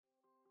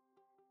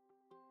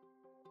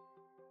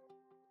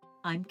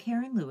I'm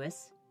Karen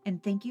Lewis,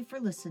 and thank you for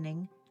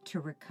listening to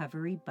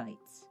Recovery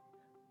Bites,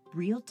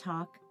 real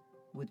talk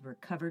with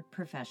recovered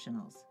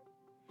professionals.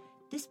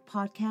 This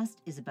podcast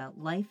is about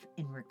life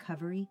in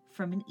recovery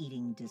from an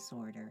eating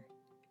disorder.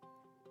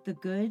 The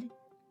good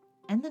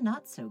and the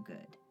not so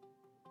good.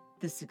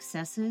 The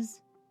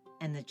successes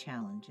and the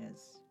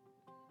challenges.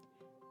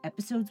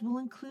 Episodes will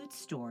include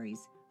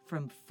stories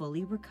from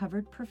fully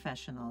recovered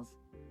professionals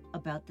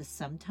about the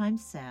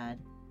sometimes sad,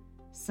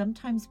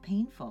 sometimes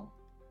painful,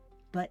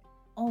 but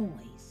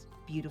always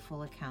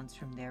beautiful accounts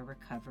from their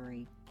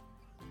recovery.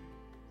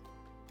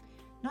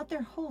 Not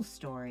their whole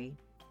story,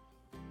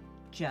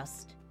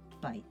 just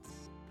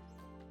bites.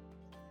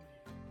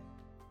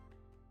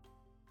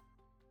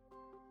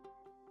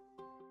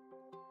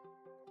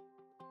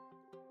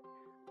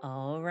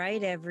 All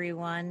right,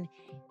 everyone.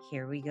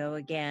 Here we go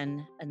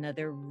again.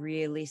 Another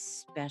really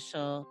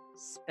special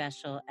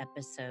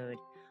episode.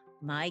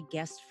 My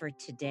guest for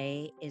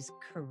today is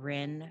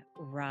Corinne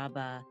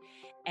Raba,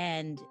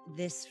 and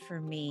this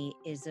for me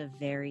is a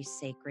very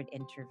sacred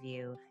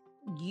interview.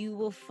 You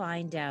will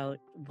find out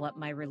what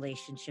my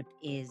relationship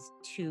is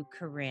to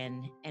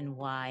Corinne and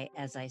why,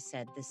 as I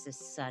said, this is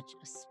such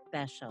a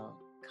special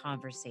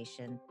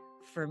conversation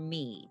for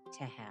me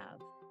to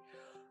have.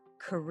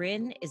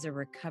 Corinne is a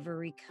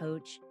recovery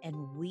coach, and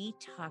we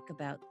talk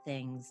about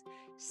things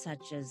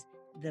such as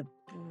the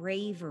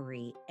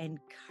bravery and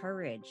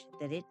courage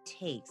that it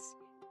takes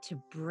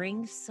to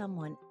bring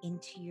someone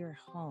into your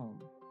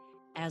home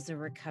as a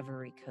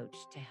recovery coach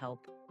to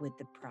help with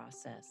the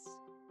process.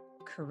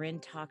 Corinne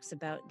talks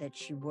about that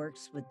she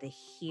works with the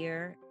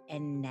here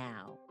and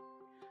now.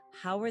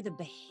 How are the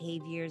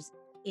behaviors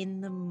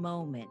in the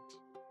moment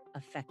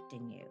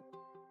affecting you?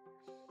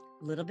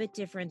 A little bit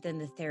different than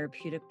the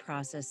therapeutic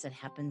process that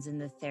happens in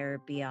the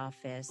therapy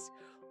office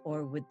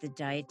or with the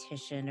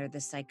dietitian or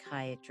the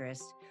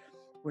psychiatrist,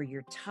 where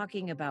you're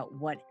talking about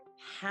what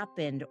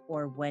happened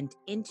or went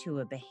into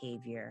a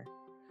behavior.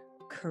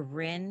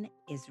 Corinne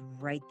is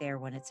right there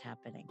when it's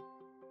happening.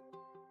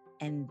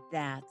 And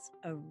that's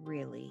a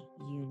really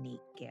unique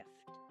gift.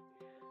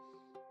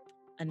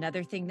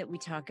 Another thing that we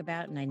talk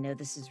about, and I know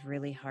this is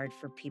really hard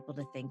for people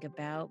to think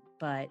about,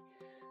 but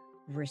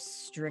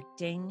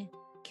restricting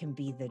can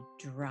be the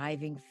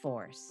driving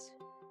force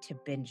to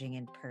binging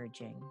and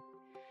purging.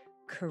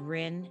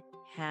 Corinne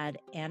had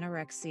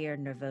anorexia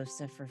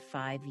nervosa for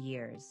 5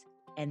 years,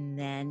 and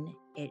then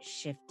it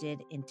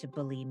shifted into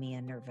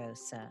bulimia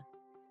nervosa.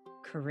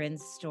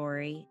 Corinne's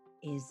story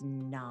is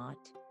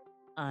not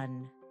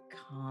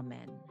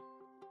uncommon.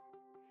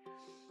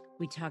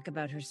 We talk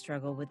about her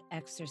struggle with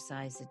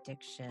exercise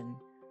addiction,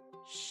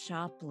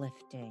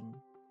 shoplifting,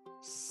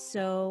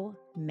 so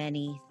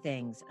many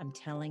things. I'm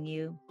telling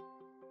you,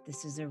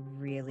 this is a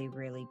really,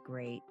 really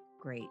great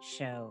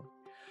show.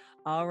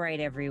 All right,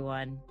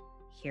 everyone,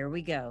 here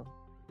we go.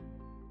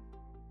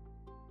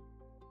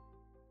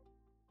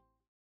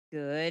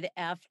 Good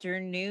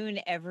afternoon,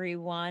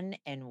 everyone,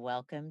 and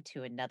welcome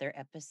to another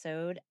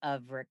episode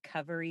of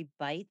Recovery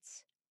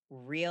Bites,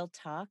 real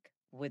talk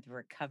with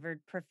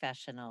recovered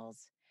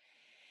professionals.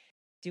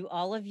 Do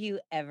all of you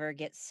ever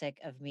get sick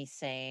of me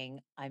saying,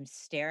 I'm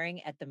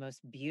staring at the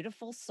most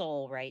beautiful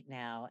soul right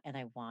now and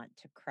I want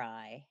to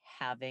cry,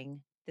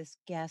 having this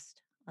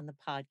guest on the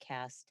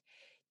podcast?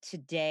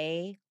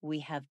 Today, we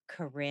have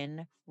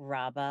Corinne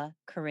Raba.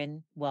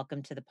 Corinne,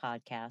 welcome to the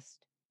podcast.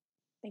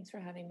 Thanks for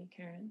having me,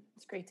 Karen.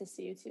 It's great to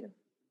see you too.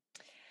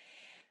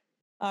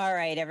 All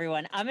right,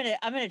 everyone. I'm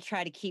gonna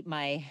try to keep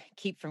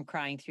from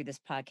crying through this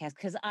podcast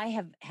because I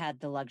have had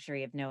the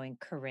luxury of knowing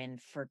Corinne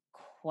for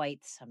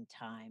quite some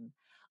time.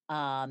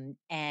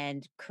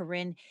 And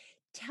Corinne,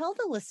 tell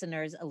the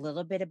listeners a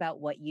little bit about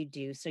what you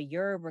do. So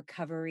you're a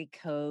recovery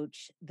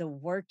coach. The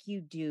work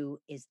you do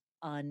is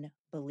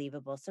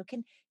unbelievable. So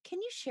can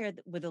you share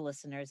with the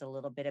listeners a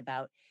little bit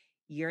about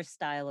your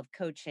style of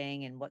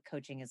coaching and what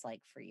coaching is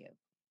like for you?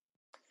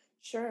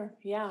 Sure.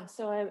 Yeah.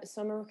 So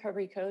I'm a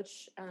recovery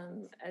coach,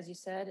 as you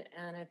said,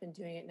 and I've been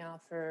doing it now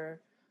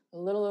for a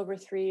little over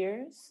 3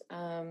 years.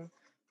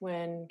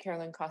 When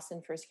Carolyn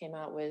Costin first came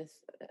out with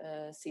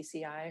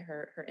CCI,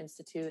 her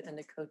institute, and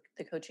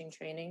the coaching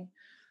training,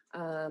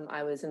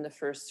 I was in the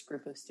first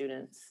group of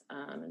students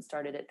and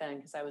started it then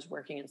because I was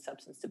working in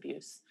substance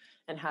abuse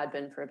and had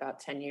been for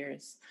about 10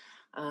 years.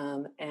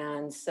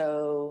 And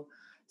so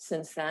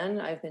since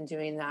then, I've been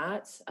doing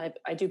that.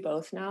 I do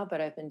both now,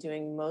 but I've been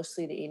doing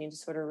mostly the eating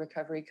disorder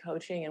recovery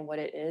coaching. And what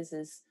it is,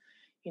 it's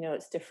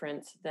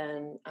different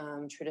than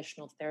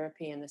traditional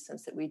therapy in the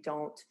sense that we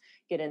don't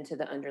get into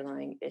the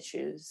underlying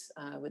issues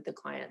with the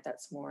client.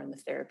 That's more in the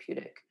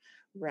therapeutic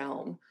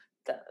realm.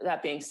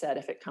 That being said,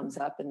 if it comes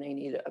up and they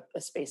need a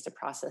space to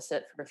process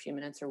it for a few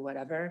minutes or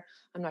whatever,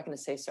 I'm not going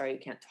to say, sorry, you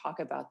can't talk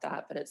about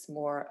that, but it's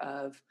more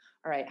of,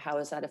 all right, how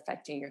is that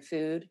affecting your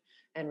food?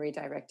 And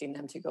redirecting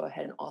them to go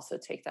ahead and also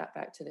take that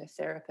back to their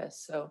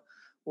therapist. So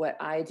what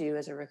I do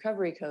as a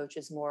recovery coach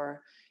is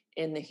more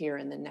in the here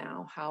and the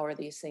now. How are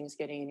these things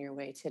getting in your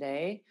way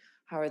today?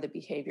 How are the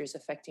behaviors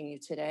affecting you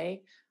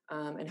today?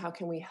 And how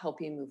can we help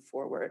you move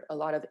forward? A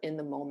lot of in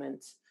the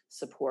moment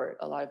support,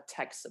 a lot of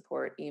text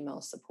support,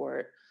 email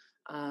support,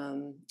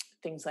 um,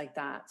 things like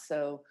that.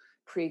 So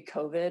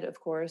pre-COVID, of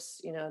course,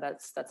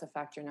 that's a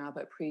factor now,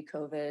 but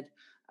pre-COVID,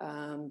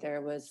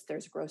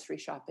 there's grocery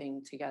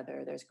shopping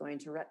together, there's going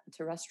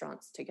to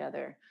restaurants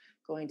together,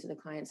 going to the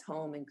client's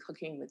home and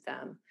cooking with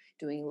them,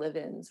 doing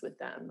live-ins with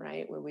them,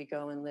 right, where we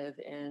go and live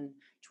in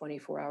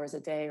 24 hours a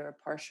day, or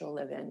a partial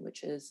live-in,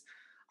 which is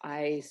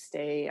I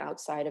stay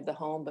outside of the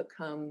home but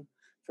come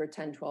for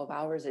 10, 12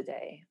 hours a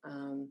day,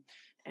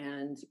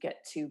 and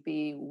get to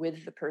be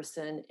with the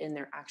person in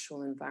their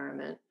actual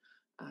environment,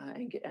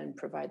 and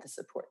provide the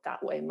support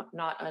that way,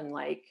 not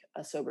unlike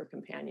a sober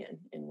companion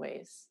in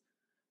ways,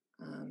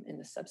 in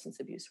the substance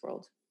abuse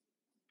world.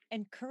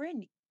 And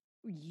Corinne,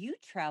 you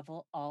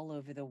travel all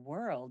over the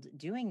world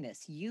doing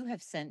this. You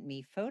have sent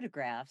me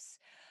photographs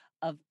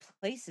of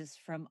places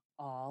from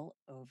all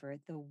over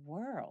the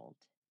world.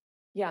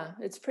 Yeah,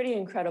 it's pretty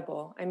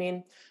incredible. I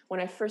mean, when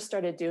I first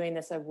started doing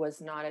this, I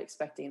was not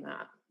expecting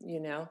that.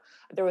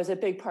 There was a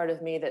big part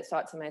of me that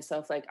thought to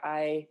myself, like,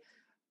 I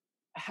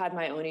had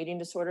my own eating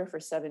disorder for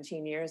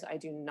 17 years. I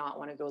do not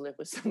want to go live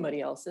with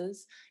somebody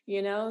else's,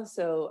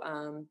 So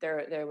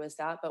there was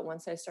that. But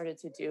once I started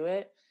to do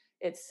it,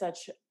 it's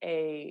such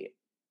a,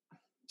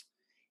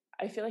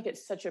 I feel like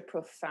it's such a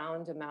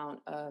profound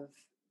amount of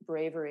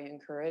bravery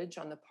and courage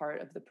on the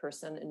part of the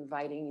person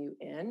inviting you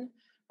in,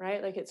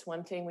 right? Like, it's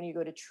one thing when you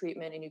go to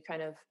treatment and you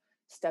kind of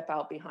step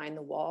out behind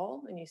the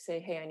wall and you say,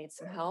 "Hey, I need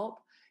some help."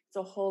 It's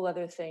a whole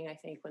other thing, I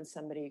think, when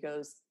somebody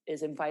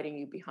is inviting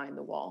you behind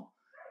the wall,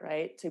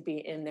 right? To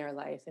be in their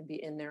life and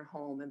be in their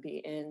home and be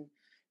in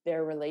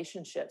their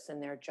relationships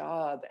and their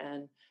job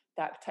and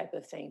that type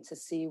of thing, to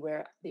see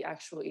where the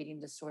actual eating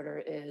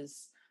disorder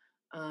is.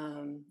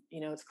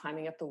 It's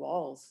climbing up the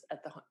walls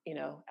at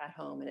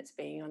home, and it's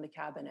banging on the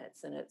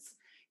cabinets, and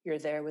you're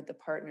there with the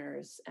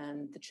partners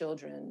and the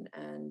children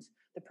and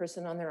the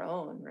person on their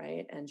own,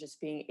 right? And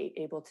just being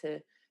able to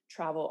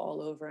travel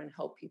all over and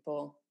help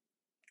people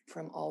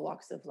from all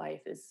walks of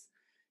life it's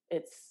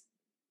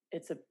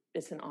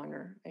it's an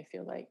honor, I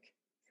feel like,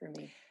 for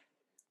me.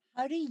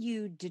 How do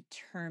you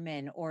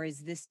determine, or is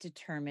this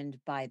determined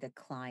by the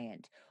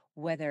client,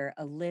 whether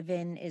a live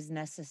in is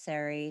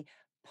necessary,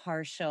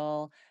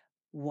 partial,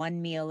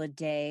 one meal a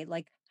day?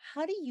 Like,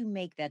 how do you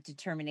make that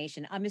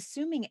determination? I'm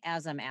assuming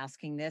as I'm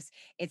asking this,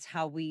 it's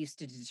how we used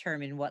to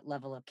determine what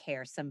level of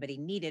care somebody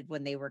needed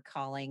when they were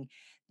calling,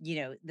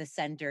 the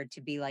center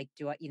to be like,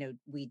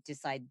 we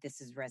decide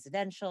this is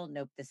residential.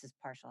 Nope, this is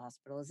partial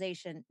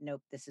hospitalization.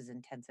 Nope, this is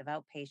intensive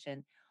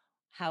outpatient.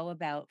 How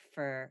about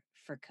for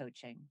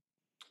coaching?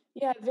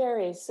 Yeah, it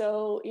varies.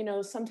 So,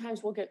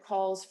 sometimes we'll get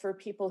calls for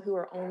people who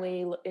are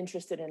only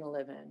interested in a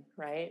live-in,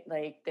 right?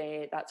 Like,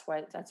 that's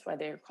why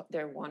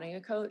they're wanting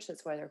a coach.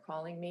 That's why they're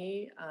calling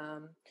me.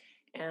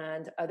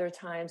 And other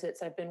times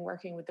I've been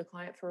working with the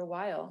client for a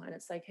while, and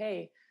it's like,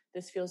 "Hey,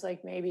 this feels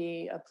like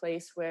maybe a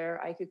place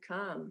where I could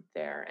come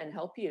there and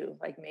help you.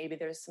 Like, maybe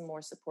there's some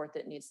more support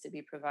that needs to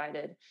be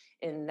provided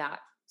in that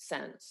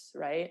sense,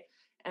 right?"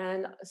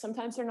 And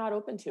sometimes they're not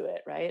open to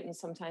it, right? And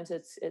sometimes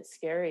it's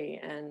scary,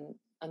 and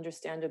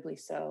understandably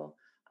so.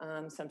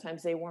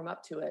 Sometimes they warm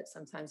up to it.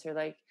 Sometimes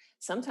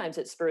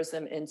it spurs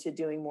them into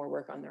doing more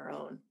work on their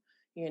own,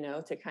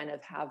 to kind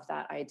of have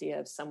that idea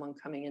of someone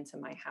coming into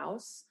my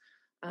house.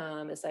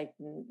 It's like,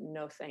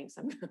 no, thanks.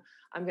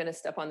 I'm going to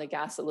step on the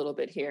gas a little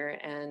bit here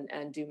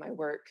and do my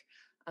work.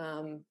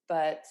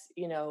 But,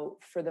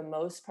 for the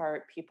most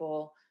part,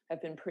 people have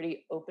been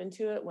pretty open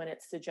to it when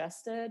it's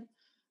suggested.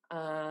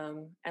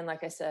 And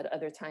like I said,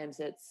 other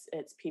times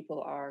it's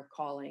people are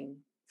calling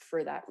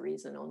for that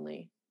reason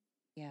only.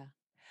 Yeah.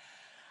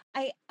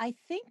 I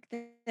think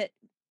that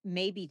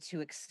maybe to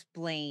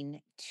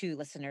explain to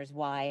listeners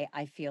why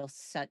I feel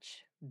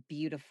such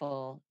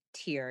beautiful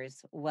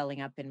tears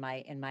welling up in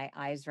my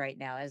eyes right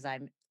now as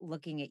I'm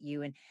looking at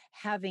you and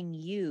having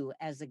you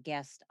as a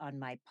guest on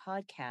my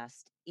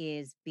podcast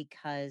is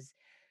because,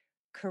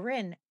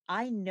 Corinne,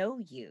 I know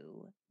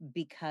you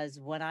because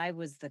when I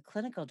was the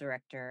clinical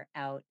director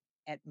out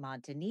at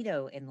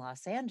Montanito in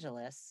Los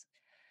Angeles,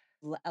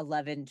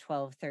 11,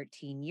 12,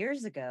 13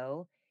 years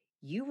ago,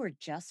 you were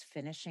just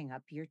finishing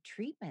up your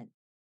treatment.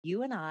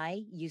 You and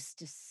I used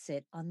to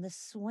sit on the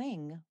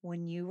swing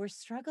when you were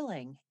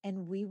struggling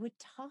and we would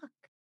talk.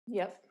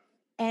 Yep.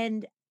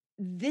 And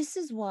this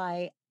is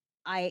why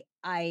I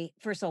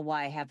first of all,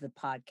 why I have the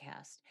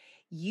podcast.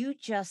 You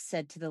just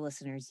said to the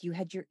listeners, you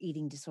had your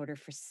eating disorder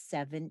for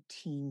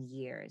 17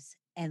 years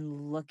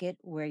and look at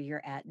where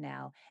you're at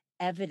now.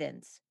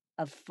 Evidence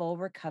of full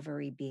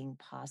recovery being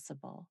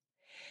possible.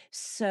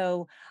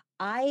 So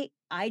I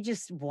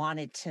just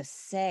wanted to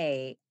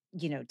say,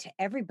 to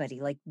everybody,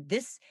 like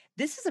this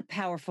is a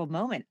powerful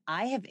moment.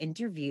 I have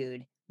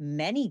interviewed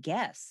many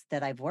guests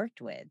that I've worked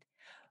with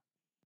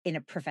in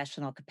a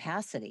professional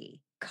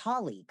capacity,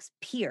 colleagues,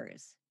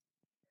 peers,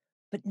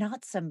 but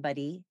not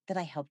somebody that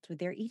I helped with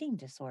their eating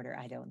disorder,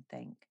 I don't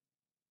think.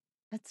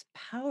 That's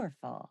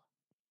powerful.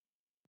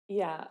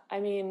 Yeah. I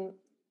mean,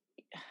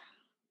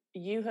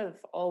 you have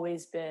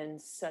always been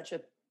such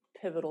a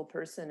pivotal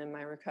person in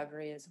my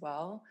recovery as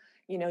well.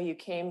 You know, you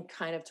came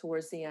kind of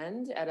towards the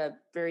end at a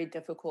very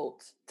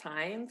difficult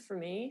time for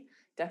me,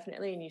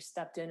 definitely, and you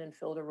stepped in and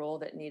filled a role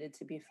that needed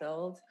to be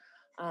filled.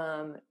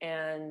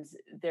 And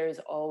there's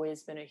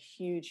always been a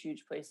huge,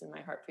 huge place in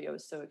my heart for you. I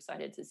was so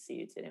excited to see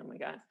you today. Oh my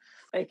God.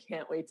 I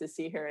can't wait to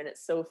see her. And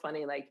it's so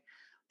funny. Like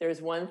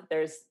there's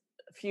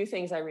a few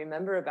things I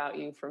remember about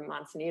you from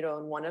Montanito.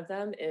 And one of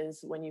them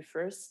is when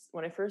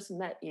I first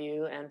met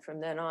you. And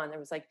from then on, there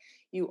was like,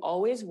 you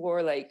always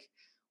wore like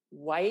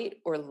white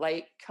or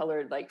light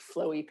colored, like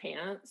flowy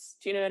pants.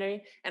 Do you know what I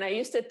mean? And I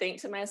used to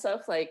think to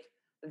myself, like,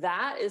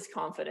 that is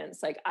confidence.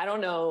 Like, I don't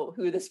know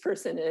who this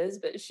person is,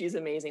 but she's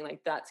amazing.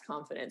 Like, that's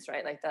confidence,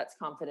 right? Like, that's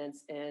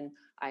confidence in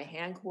eye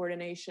hand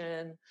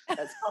coordination.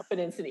 That's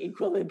confidence in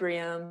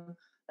equilibrium.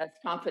 That's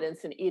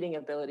confidence in eating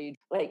ability,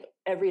 like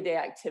everyday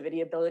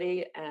activity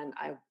ability. And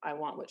I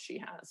want what she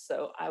has.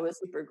 So I was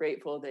super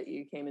grateful that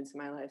you came into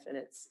my life, and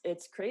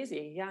it's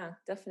crazy. Yeah,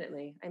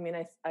 definitely. I mean,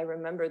 I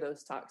remember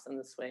those talks on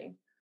the swing.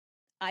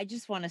 I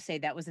just want to say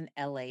that was an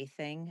LA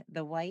thing,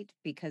 the white,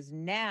 because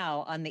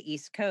now on the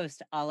East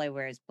Coast, all I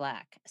wear is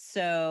black.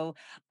 So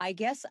I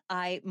guess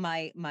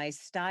my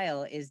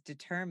style is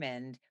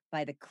determined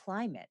by the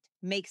climate.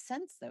 Makes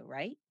sense though,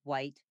 right?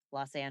 White,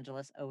 Los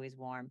Angeles, always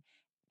warm.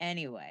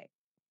 Anyway,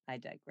 I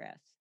digress.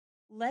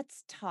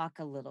 Let's talk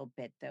a little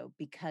bit though,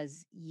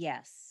 because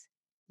yes,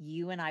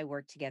 you and I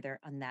worked together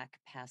on that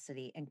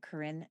capacity. And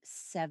Corinne,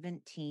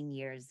 17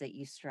 years that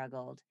you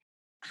struggled.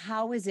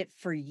 How is it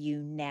for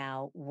you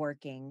now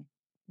working,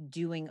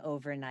 doing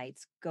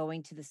overnights,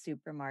 going to the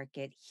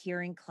supermarket,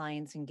 hearing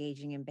clients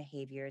engaging in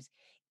behaviors?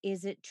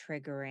 Is it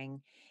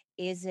triggering?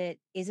 Is it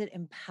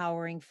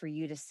empowering for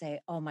you to say,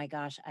 "Oh my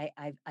gosh,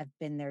 I've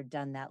been there,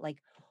 done that." Like,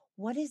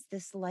 what is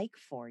this like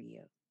for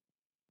you?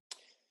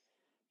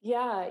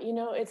 Yeah, you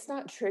know, it's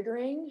not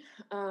triggering.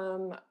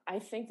 I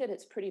think that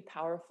it's pretty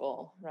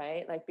powerful,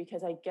 right? Like,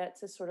 because I get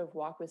to sort of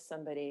walk with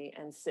somebody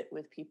and sit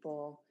with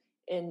people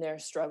in their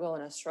struggle,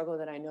 and a struggle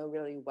that I know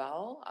really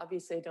well.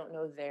 Obviously, I don't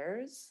know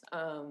theirs.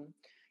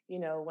 You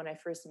know, when I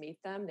first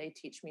meet them, they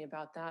teach me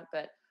about that,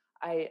 but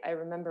I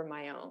remember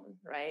my own,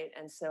 right?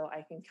 And so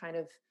I can kind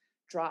of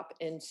drop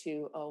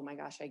into, oh my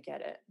gosh, I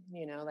get it.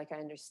 You know, like I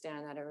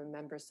understand that. I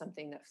remember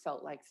something that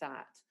felt like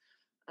that.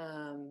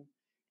 Um,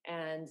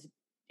 and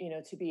you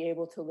know, to be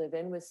able to live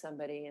in with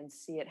somebody and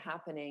see it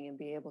happening and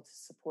be able to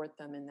support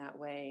them in that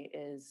way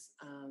is,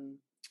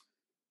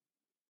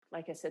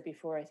 like I said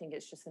before, I think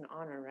it's just an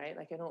honor, right?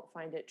 Like, I don't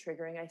find it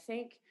triggering. I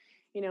think,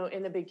 you know,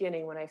 in the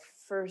beginning when I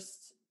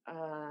first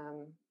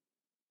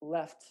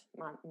left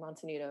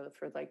Montanito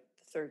for like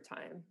the third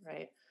time,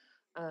 right?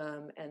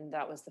 And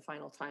that was the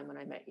final time when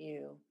I met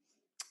you.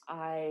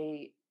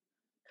 I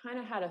kind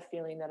of had a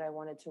feeling that I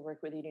wanted to work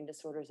with eating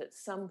disorders at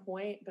some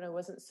point, but I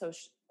wasn't so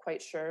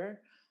quite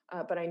sure.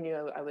 But I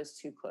knew I was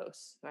too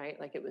close, right?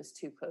 Like, it was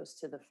too close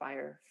to the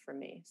fire for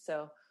me.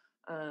 So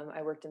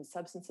I worked in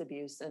substance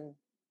abuse, and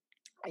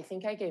I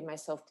think I gave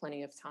myself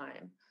plenty of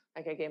time.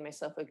 Like, I gave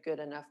myself a good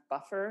enough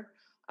buffer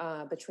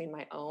between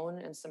my own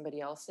and somebody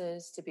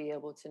else's to be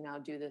able to now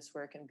do this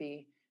work and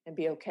be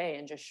okay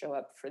and just show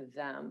up for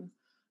them,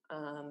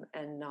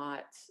 and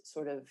not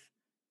sort of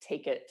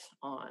take it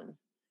on,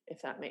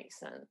 if that makes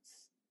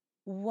sense.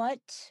 What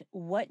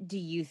do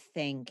you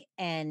think?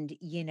 And,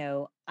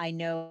 I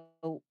know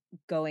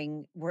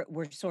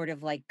we're sort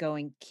of like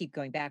keep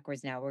going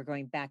backwards now. We're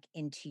going back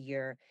into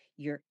your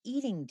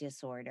eating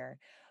disorder.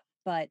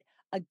 But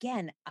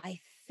again, I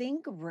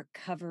think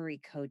recovery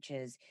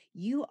coaches,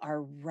 you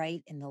are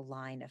right in the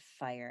line of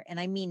fire. And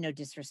I mean no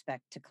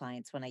disrespect to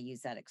clients when I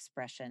use that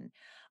expression,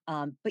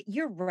 but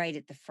you're right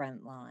at the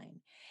front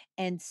line.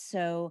 And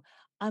so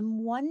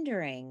I'm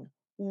wondering,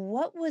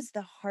 what was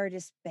the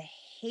hardest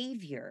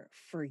behavior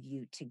for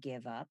you to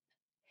give up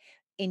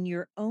in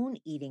your own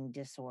eating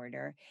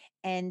disorder?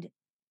 And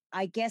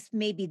I guess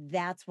maybe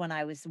that's when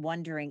I was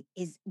wondering,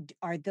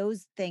 are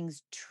those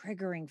things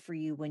triggering for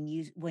you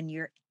when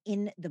you're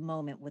in the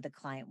moment with a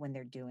client when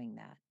they're doing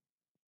that?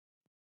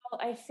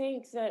 Well, I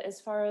think that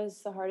as far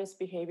as the hardest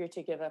behavior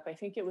to give up, I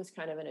think it was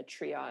kind of in a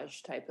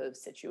triage type of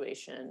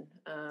situation.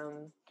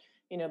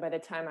 You know, by the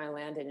time I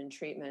landed in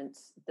treatment,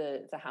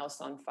 the house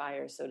on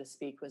fire, so to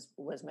speak,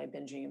 was my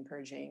binging and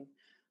purging,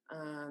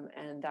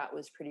 and that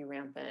was pretty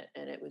rampant,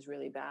 and it was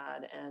really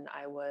bad. And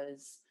I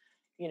was,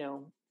 you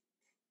know,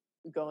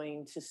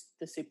 going to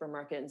the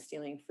supermarket and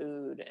stealing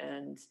food,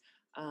 and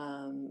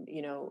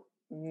you know,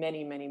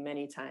 many, many,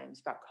 many times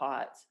got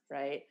caught.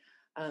 Right,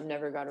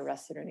 never got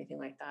arrested or anything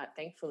like that,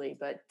 thankfully,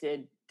 but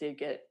did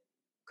get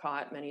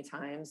caught many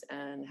times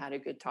and had a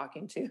good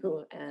talking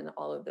to, and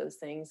all of those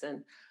things.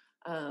 And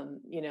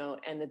you know,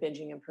 and the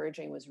binging and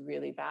purging was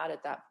really bad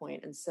at that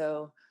point. And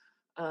so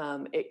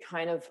it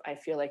kind of, I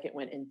feel like it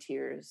went in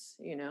tiers,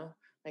 you know,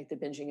 like the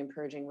binging and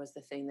purging was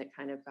the thing that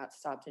kind of got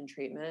stopped in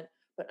treatment.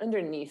 But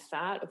underneath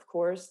that, of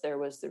course, there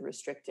was the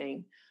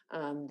restricting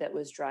that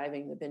was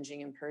driving the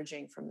binging and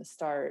purging from the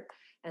start.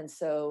 And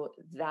so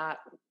that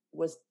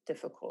was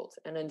difficult.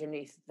 And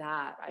underneath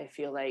that, I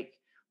feel like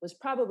was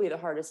probably the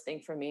hardest thing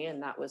for me,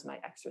 and that was my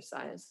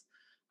exercise.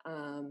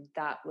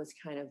 That was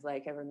kind of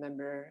like, I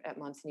remember at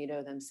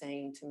Montanito them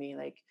saying to me,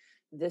 like,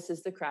 this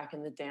is the crack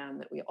in the dam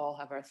that we all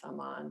have our thumb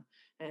on,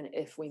 and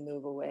if we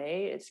move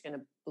away, it's going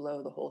to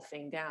blow the whole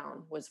thing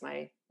down. Was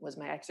my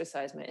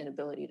exercise, my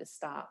inability to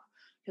stop,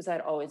 because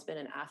I'd always been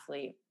an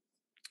athlete,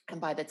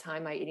 and by the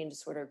time my eating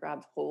disorder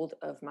grabbed hold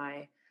of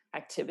my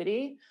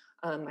activity,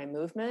 my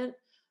movement,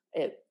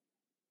 it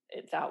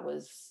that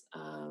was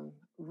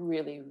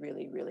really,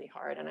 really, really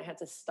hard. And I had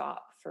to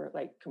stop for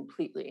like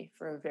completely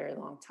for a very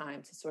long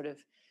time to sort of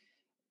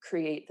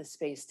create the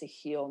space to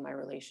heal my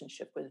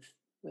relationship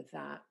with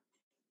that.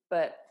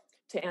 But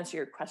to answer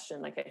your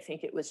question, like I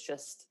think it was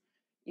just,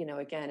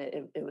 again,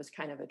 it was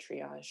kind of a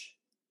triage.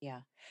 Yeah.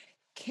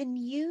 Can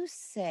you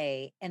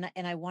say, and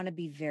I want to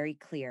be very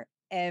clear,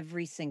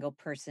 every single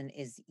person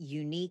is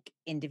unique,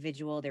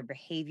 individual, their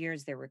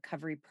behaviors, their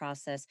recovery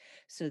process.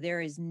 So there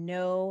is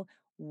no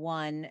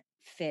one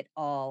fit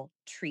all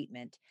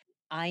treatment.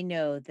 I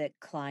know that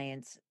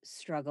clients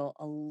struggle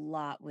a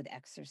lot with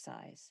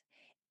exercise.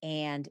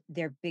 And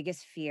their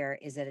biggest fear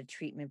is that a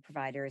treatment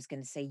provider is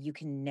going to say, you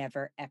can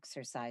never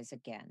exercise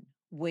again,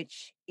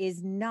 which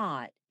is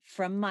not,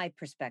 from my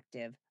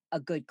perspective, a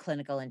good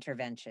clinical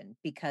intervention,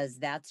 because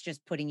that's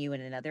just putting you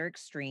in another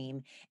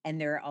extreme. And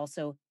there are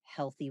also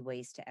healthy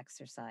ways to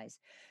exercise.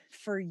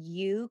 For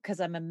you, because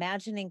I'm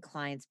imagining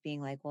clients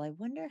being like, well, I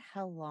wonder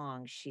how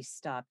long she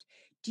stopped.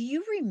 Do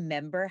you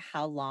remember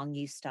how long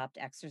you stopped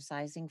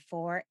exercising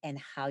for and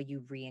how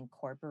you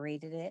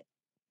reincorporated it?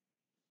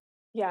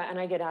 Yeah, and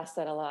I get asked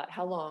that a lot.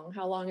 How long?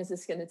 How long is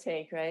this going to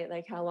take, right?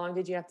 Like how long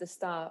did you have to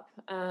stop?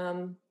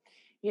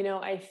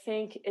 I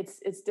think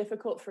it's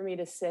difficult for me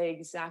to say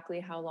exactly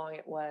how long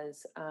it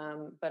was,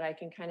 but I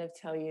can kind of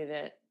tell you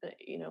that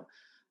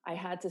I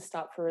had to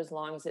stop for as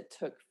long as it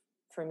took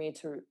for me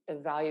to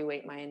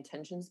evaluate my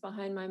intentions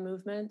behind my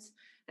movements.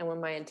 And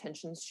when my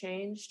intentions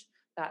changed,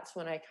 that's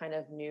when I kind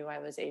of knew I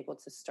was able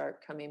to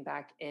start coming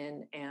back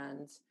in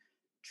and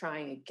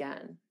trying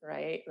again,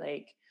 right?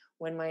 Like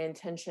when my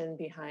intention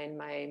behind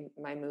my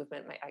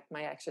movement,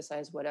 my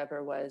exercise,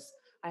 whatever was,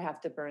 I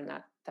have to burn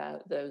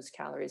those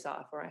calories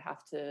off, or I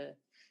have to,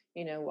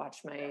 watch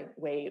my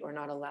weight or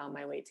not allow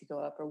my weight to go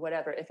up or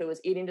whatever. If it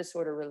was eating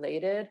disorder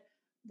related,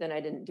 then I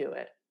didn't do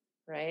it,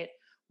 right?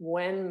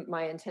 When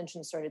my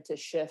intention started to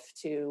shift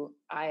to,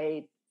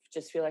 I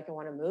just feel like I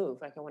want to move,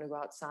 like I want to go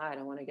outside,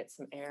 I want to get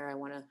some air,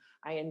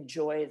 I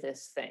enjoy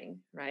this thing,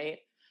 right?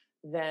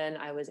 Then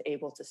I was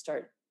able to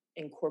start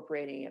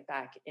incorporating it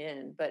back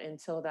in. But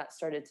until that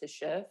started to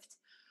shift,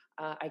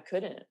 I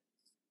couldn't.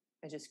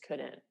 I just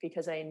couldn't,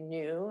 because I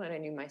knew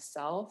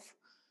myself,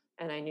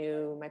 and I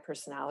knew my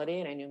personality,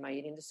 and I knew my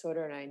eating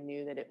disorder, and I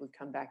knew that it would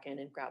come back in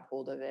and grab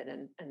hold of it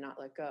and not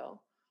let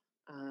go.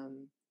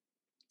 Um,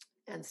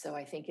 and so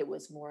I think it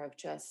was more of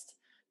just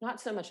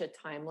not so much a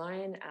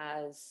timeline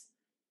as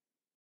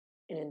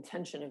an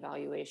intention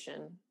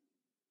evaluation.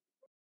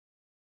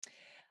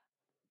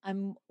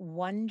 I'm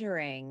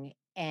wondering,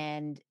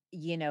 and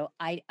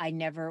I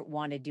never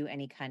want to do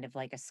any kind of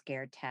like a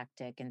scare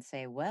tactic and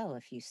say, well,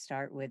 if you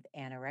start with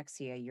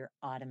anorexia, you're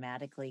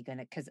automatically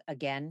gonna, because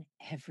again,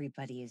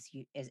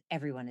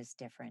 everyone is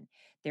different.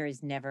 There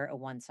is never a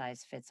one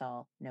size fits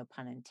all, no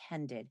pun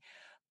intended.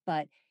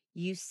 But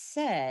you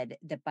said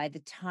that by the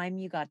time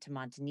you got to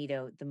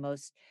Montanito,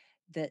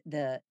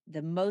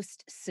 the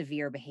most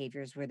severe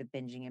behaviors were the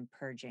binging and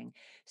purging.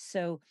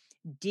 So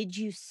did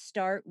you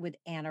start with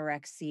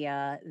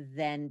anorexia,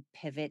 then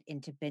pivot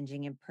into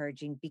binging and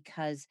purging?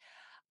 Because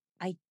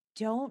I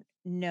don't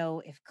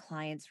know if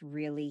clients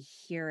really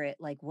hear it,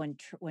 like when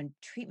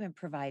treatment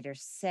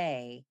providers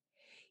say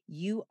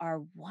you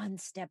are one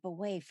step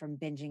away from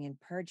binging and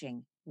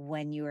purging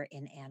when you are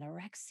in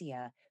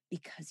anorexia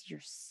because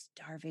you're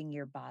starving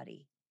your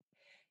body.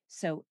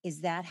 So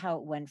is that how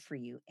it went for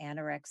you?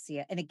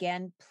 Anorexia. And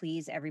again,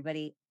 please,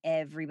 everybody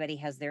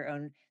has their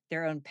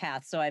own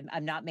path. So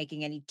I'm not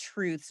making any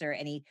truths or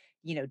any,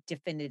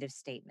 definitive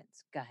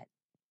statements. Go ahead.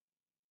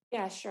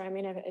 Yeah, sure. I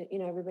mean,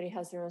 everybody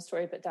has their own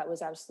story, but that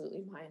was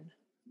absolutely mine.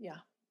 Yeah,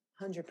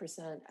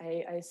 100%.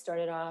 I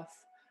started off,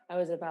 I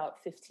was about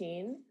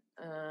 15,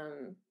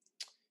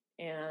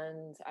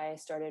 and I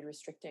started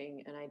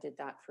restricting, and I did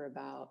that for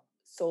about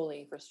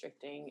solely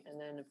restricting. And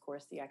then, of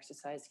course, the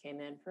exercise came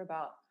in for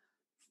about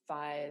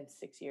 5,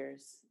 6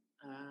 years.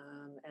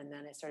 And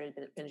then I started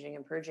binging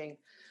and purging,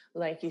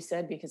 like you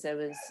said, because I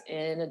was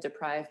in a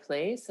deprived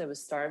place. I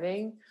was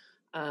starving.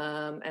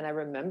 And I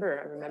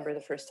remember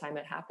the first time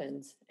it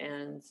happened.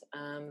 And,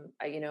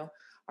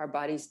 our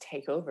bodies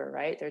take over,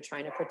 right? They're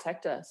trying to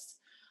protect us.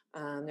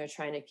 They're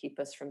trying to keep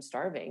us from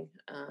starving,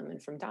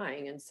 and from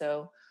dying. And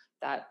so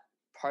that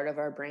part of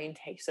our brain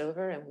takes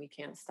over and we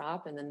can't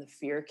stop. And then the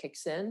fear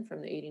kicks in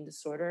from the eating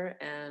disorder.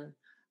 And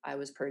I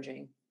was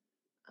purging.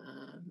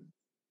 Um,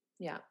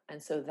 yeah.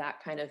 And so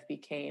that kind of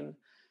became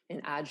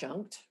an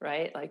adjunct,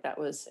 right? Like that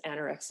was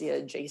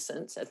anorexia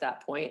adjacent at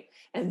that point.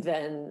 And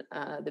then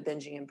the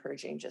binging and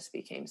purging just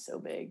became so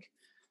big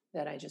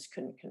that I just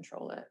couldn't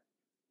control it.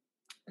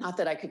 Not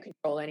that I could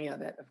control any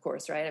of it, of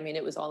course, right? I mean,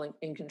 it was all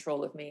in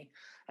control of me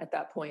at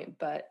that point,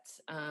 but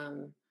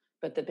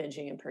the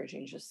binging and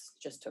purging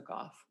just took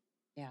off.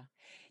 Yeah.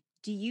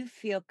 Do you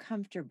feel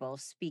comfortable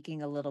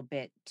speaking a little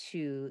bit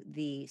to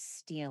the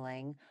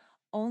stealing?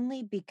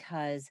 Only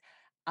because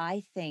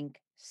I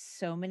think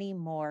so many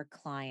more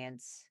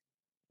clients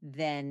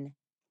than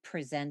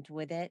present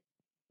with it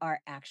are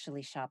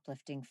actually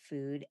shoplifting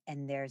food,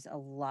 and there's a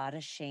lot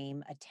of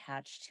shame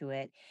attached to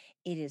it.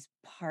 It is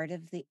part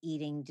of the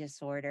eating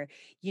disorder.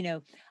 You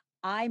know,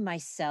 I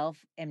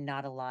myself am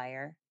not a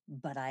liar,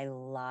 but I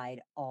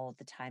lied all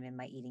the time in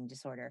my eating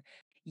disorder.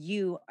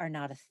 You are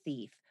not a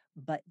thief,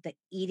 but the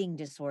eating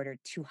disorder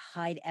to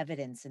hide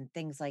evidence and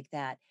things like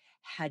that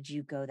had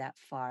you go that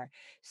far.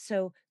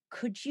 So,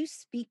 could you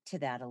speak to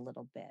that a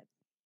little bit?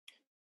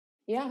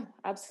 Yeah,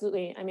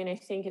 absolutely. I mean, I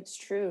think it's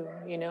true.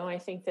 I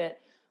think that,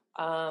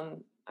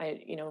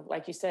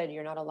 like you said,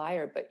 you're not a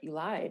liar, but you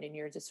lied in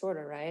your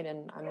disorder, right?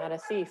 And I'm not a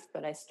thief,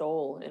 but I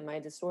stole in my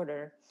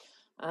disorder.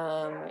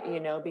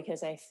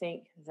 Because I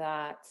think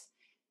that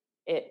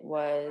it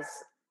was,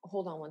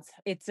 hold on one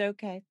second. It's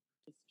okay.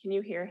 Can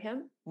you hear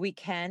him? We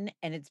can,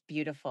 and it's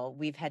beautiful.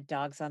 We've had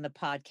dogs on the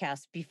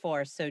podcast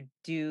before, so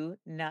do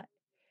not.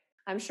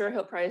 I'm sure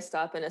he'll probably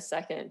stop in a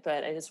second,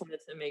 but I just wanted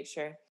to make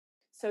sure.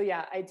 So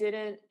yeah,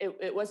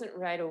 it wasn't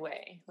right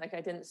away. Like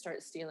I didn't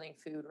start stealing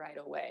food right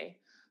away.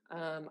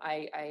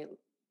 I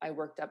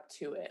worked up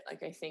to it.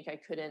 Like I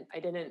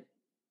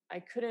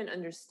couldn't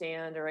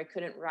understand, or I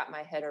couldn't wrap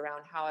my head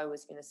around how I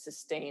was going to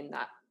sustain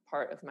that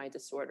part of my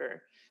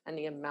disorder and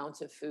the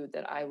amount of food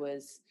that I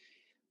was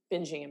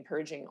binging and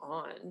purging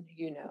on.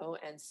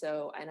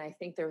 And I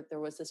think there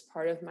was this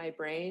part of my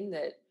brain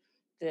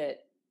that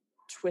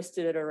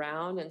twisted it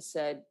around and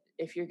said,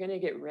 if you're going to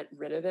get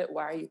rid of it,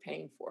 why are you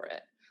paying for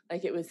it?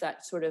 Like it was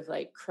that sort of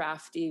like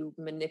crafty,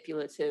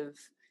 manipulative,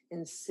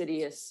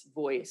 insidious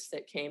voice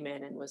that came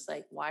in and was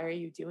like, why are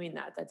you doing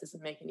that? That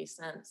doesn't make any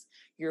sense.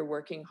 You're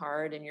working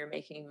hard and you're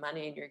making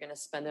money and you're going to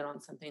spend it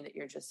on something that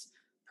you're just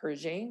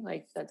purging.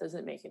 Like that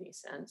doesn't make any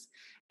sense.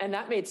 And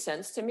that made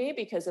sense to me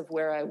because of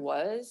where I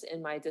was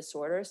in my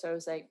disorder. So I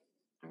was like,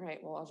 all right,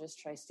 well, I'll just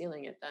try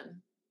stealing it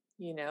then.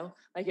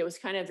 Like it was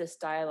kind of this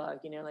dialogue,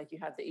 like you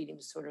have the eating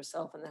disorder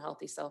self and the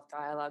healthy self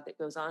dialogue that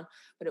goes on,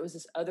 but it was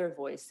this other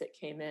voice that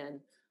came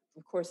in.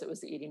 Of course, it was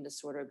the eating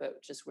disorder,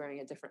 but just wearing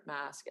a different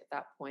mask at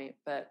that point.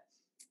 But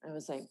I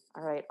was like,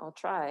 all right, I'll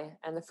try.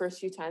 And the first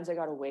few times I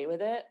got away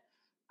with it,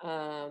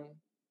 I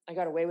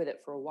got away with it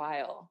for a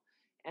while.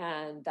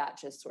 And that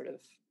just sort of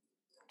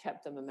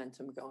kept the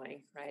momentum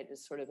going, right? It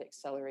sort of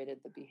accelerated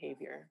the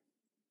behavior.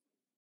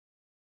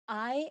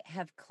 I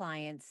have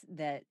clients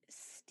that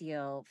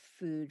steal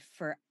food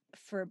for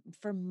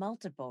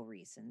multiple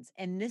reasons.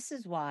 And this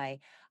is why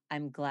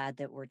I'm glad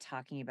that we're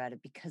talking about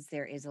it, because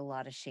there is a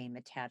lot of shame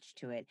attached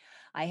to it.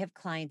 I have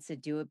clients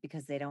that do it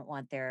because they don't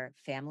want their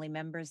family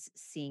members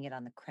seeing it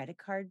on the credit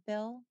card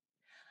bill.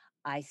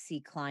 I see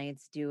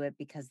clients do it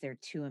because they're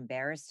too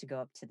embarrassed to go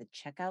up to the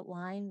checkout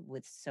line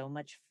with so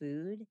much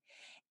food.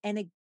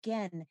 And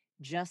again,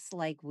 just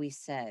like we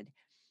said,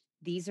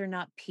 these are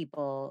not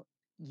people,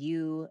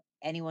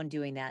 anyone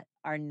doing that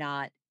are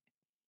not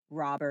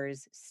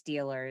robbers,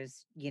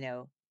 stealers,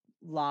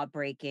 law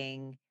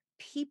breaking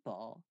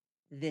people.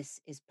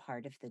 This is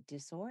part of the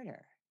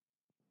disorder.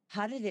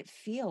 How did it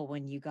feel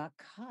when you got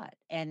caught?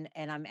 And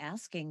I'm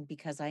asking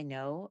because I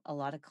know a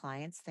lot of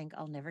clients think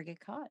I'll never get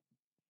caught.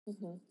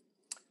 Mm-hmm.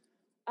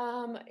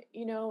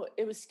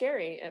 It was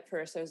scary at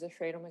first. I was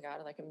afraid, oh my God,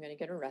 like I'm going to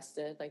get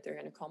arrested. Like they're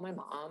going to call my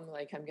mom.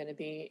 Like I'm going to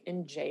be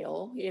in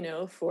jail,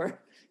 for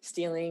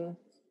stealing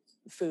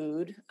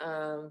food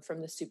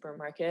from the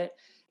supermarket.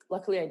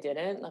 Luckily, I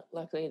didn't.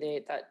 Luckily,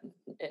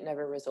 it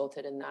never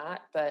resulted in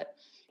that.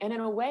 And in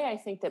a way, I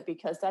think that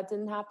because that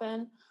didn't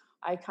happen,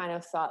 I kind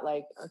of thought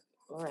like,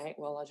 all right,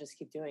 well, I'll just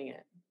keep doing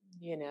it.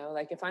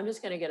 Like if I'm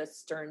just going to get a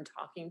stern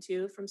talking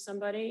to from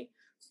somebody,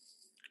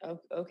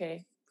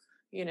 okay,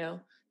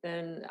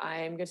 then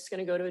I'm just going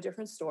to go to a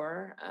different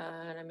store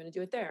and I'm going to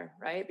do it there,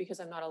 right?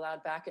 Because I'm not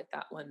allowed back at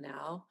that one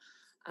now.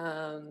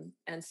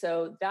 And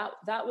so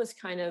that was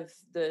kind of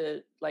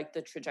the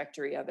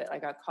trajectory of it. I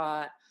got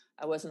caught.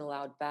 I wasn't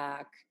allowed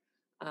back.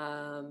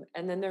 And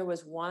then there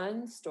was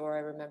one store I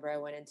remember I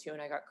went into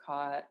and I got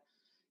caught,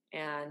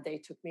 and they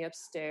took me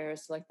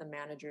upstairs to like the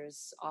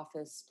manager's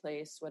office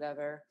place,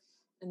 whatever.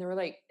 And there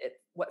were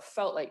what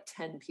felt like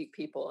 10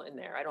 people in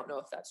there. I don't know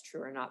if that's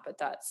true or not, but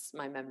that's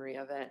my memory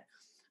of it.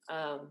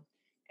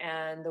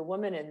 And the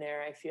woman in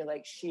there, I feel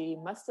like she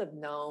must have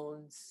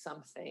known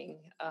something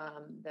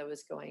that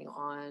was going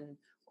on,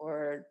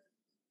 or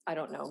I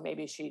don't know,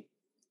 maybe she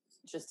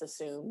just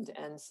assumed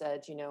and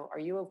said, are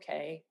you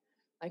okay?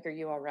 Like, are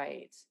you all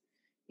right?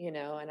 And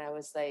I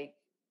was like,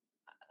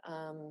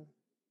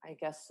 I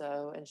guess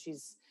so. And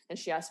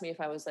she asked me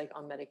if I was like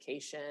on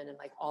medication and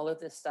like all of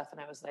this stuff. And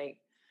I was like,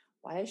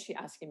 why is she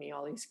asking me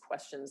all these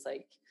questions?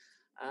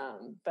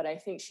 But I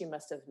think she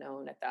must have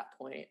known at that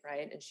point,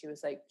 right? And she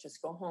was like,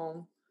 just go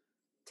home,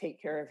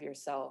 take care of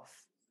yourself,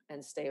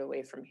 and stay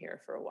away from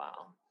here for a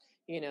while,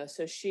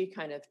 So she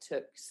kind of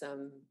took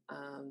some,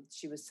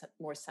 she was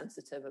more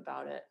sensitive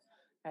about it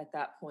at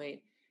that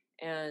point.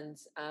 And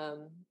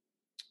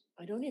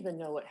I don't even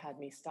know what had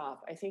me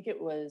stop. I think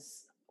it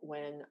was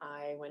when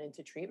I went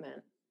into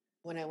treatment,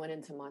 when I went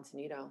into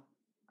Montanito.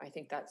 I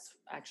think that's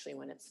actually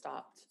when it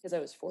stopped because I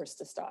was forced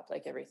to stop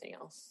like everything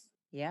else.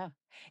 Yeah.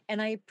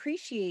 And I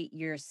appreciate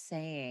your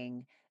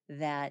saying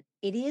that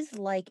it is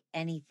like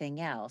anything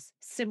else,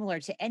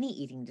 similar to any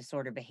eating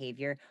disorder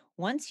behavior.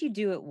 Once you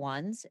do it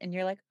once and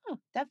you're like, oh,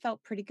 that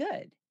felt pretty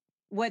good.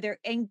 Whether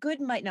and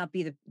good might not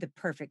be the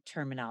perfect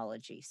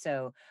terminology.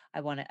 So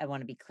I want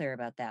to be clear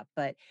about that.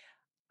 But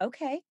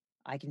okay,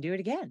 I can do it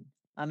again.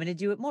 I'm going to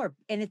do it more.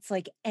 And it's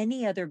like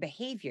any other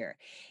behavior.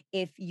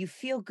 If you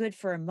feel good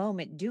for a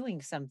moment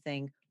doing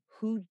something,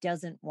 who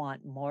doesn't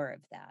want more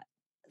of that?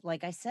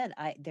 Like I said,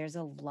 there's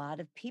a lot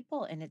of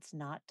people and it's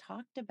not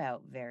talked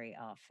about very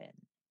often.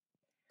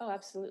 Oh,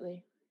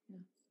 absolutely. Yeah.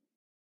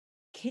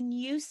 Can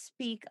you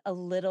speak a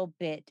little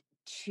bit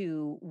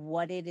to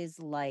what it is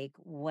like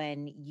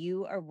when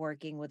you are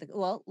working with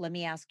well, let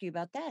me ask you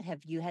about that.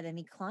 Have you had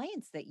any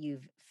clients that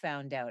you've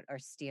found out are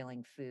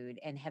stealing food?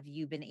 And have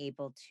you been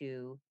able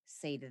to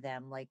say to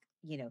them, like,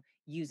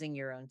 using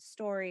your own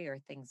story or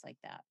things like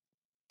that?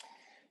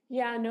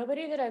 Yeah,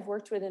 nobody that I've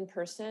worked with in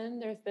person.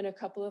 There've been a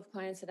couple of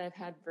clients that I've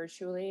had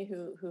virtually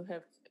who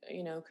have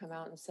come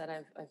out and said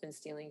I've been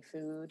stealing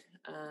food.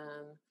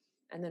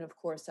 And then of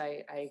course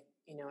I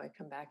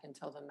come back and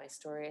tell them my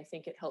story. I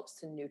think it helps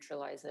to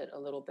neutralize it a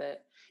little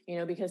bit,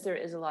 because there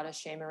is a lot of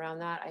shame around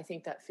that. I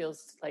think that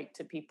feels like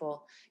to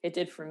people, it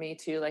did for me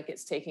too, like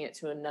it's taking it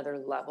to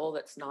another level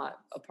that's not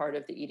a part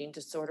of the eating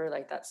disorder.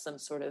 Like that's some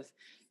sort of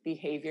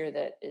behavior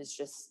that is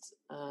just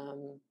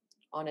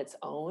on its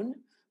own,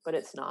 but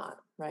it's not,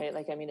 right?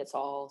 Like I mean it's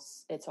all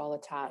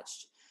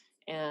attached.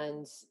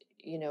 And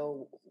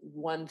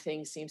one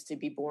thing seems to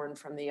be born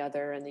from the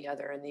other and the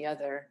other and the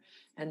other,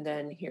 and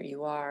then here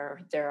you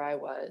are, there I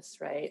was,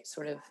 right,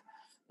 sort of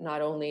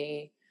not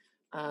only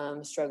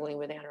struggling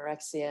with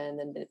anorexia and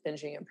then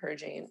binging and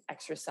purging and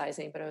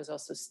exercising, but I was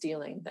also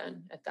stealing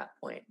then at that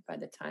point by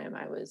the time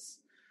I was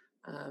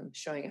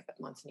showing up at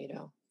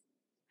Montanito.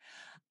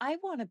 I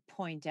want to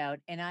point out,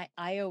 and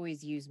I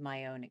always use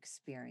my own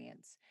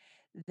experience,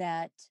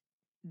 that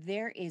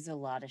there is a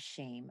lot of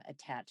shame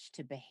attached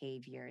to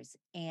behaviors.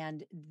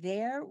 And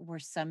there were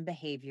some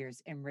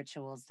behaviors and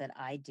rituals that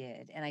I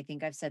did. And I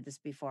think I've said this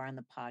before on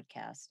the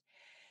podcast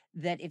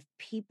that if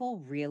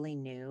people really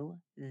knew,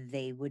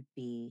 they would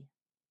be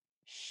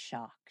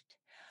shocked.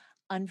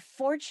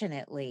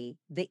 Unfortunately,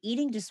 the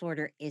eating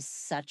disorder is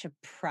such a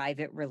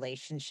private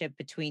relationship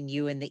between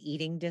you and the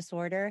eating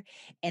disorder.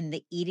 And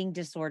the eating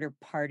disorder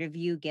part of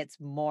you gets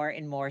more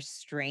and more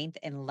strength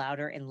and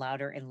louder and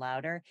louder and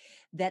louder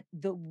that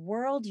the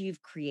world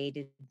you've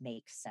created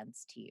makes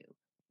sense to you.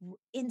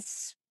 In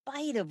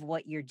spite of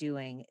what you're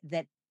doing,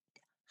 that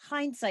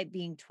hindsight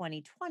being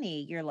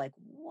 2020, you're like,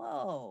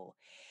 whoa.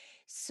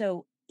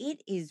 So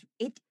it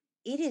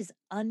is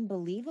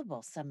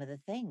unbelievable some of the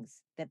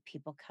things that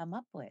people come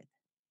up with.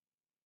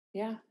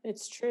 Yeah,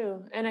 it's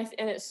true. And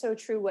it's so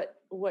true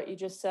what you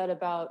just said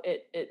about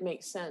it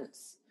makes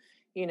sense.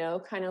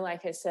 Kind of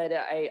like I said,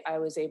 I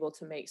was able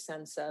to make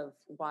sense of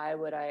why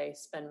would I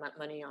spend my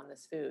money on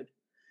this food?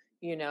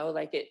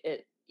 Like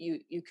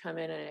you come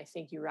in and I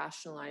think you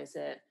rationalize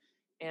it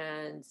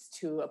and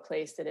to a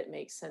place that it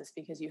makes sense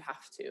because you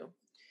have to,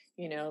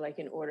 like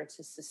in order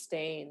to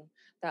sustain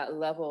that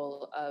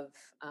level of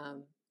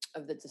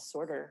the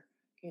disorder.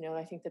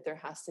 I think that there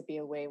has to be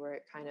a way where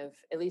it kind of,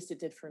 at least it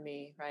did for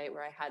me, right,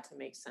 where I had to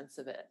make sense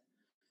of it,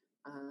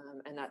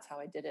 and that's how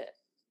I did it.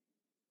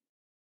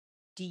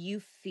 Do you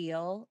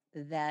feel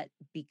that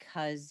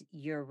because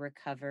you're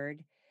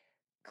recovered,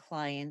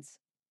 clients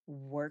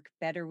work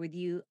better with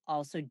you?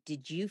 Also,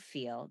 did you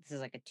feel this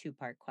is like a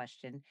two-part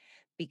question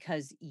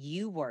because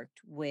you worked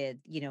with,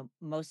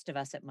 most of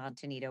us at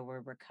Montanito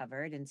were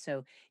recovered. And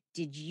so,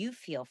 did you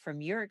feel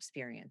from your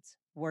experience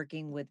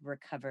working with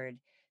recovered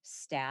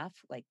staff,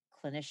 like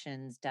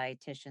clinicians,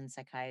 dietitians,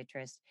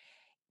 psychiatrists,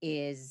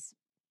 is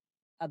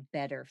a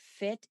better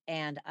fit?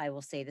 And I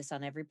will say this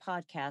on every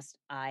podcast.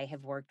 I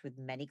have worked with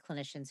many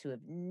clinicians who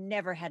have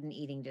never had an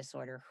eating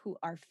disorder who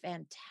are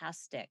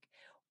fantastic.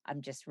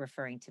 I'm just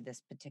referring to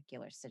this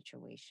particular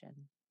situation.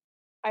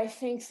 I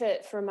think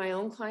that for my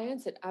own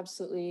clients, it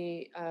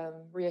absolutely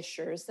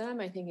reassures them.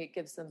 I think it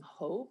gives them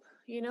hope.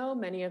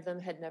 Many of them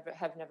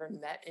have never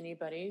met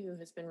anybody who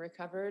has been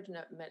recovered.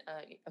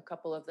 A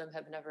couple of them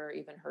have never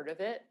even heard of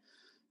it.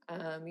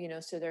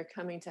 So they're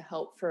coming to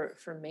help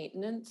for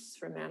maintenance,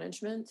 for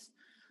management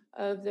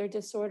of their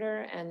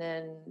disorder. And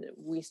then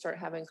we start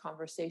having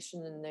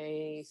conversation and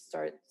they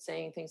start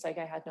saying things like,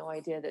 I had no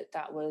idea that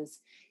that was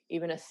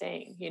even a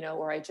thing,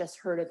 or I just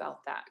heard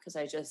about that because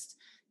I just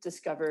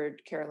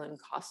discovered Carolyn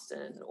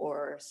Costin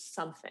or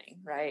something,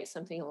 right?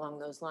 Something along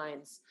those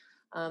lines.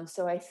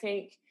 So I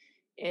think,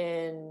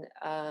 in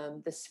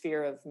the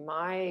sphere of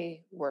my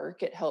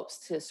work, it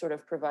helps to sort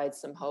of provide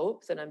some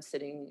hope that I'm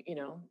sitting,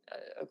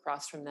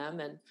 across from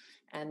them,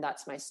 and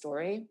that's my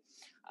story.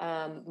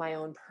 My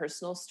own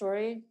personal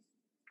story,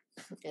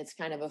 it's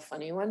kind of a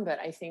funny one, but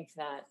I think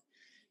that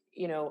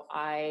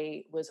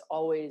I was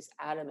always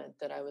adamant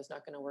that I was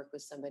not going to work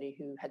with somebody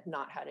who had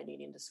not had an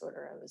eating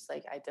disorder. I was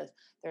like,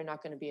 they're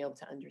not going to be able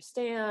to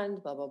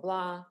understand, blah, blah,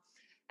 blah.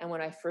 And when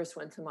I first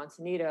went to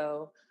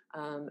Montanito,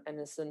 and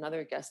this is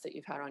another guest that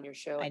you've had on your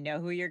show. I know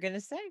who you're going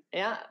to say.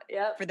 Yeah.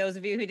 Yeah. For those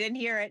of you who didn't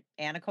hear it,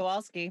 Anna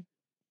Kowalski.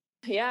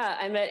 Yeah,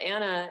 I met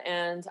Anna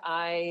and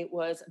I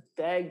was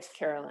begged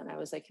Carolyn. I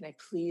was like, can I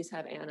please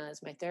have Anna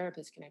as my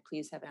therapist? Can I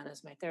please have Anna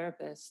as my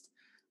therapist?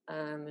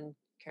 And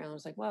Carolyn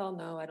was like, well,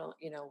 no, I don't,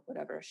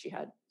 whatever. She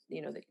had,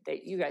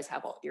 you guys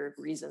have all your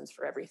reasons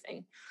for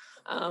everything.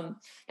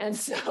 And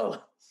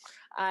so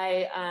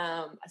I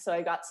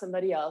got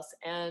somebody else,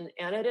 and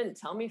Anna didn't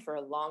tell me for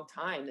a long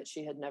time that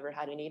she had never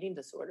had an eating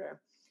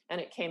disorder. And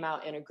it came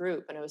out in a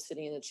group, and I was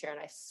sitting in the chair, and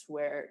I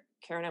swear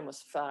Karen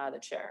almost fell out of the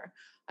chair.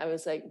 I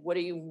was like, what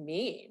do you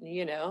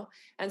mean?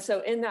 And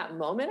so in that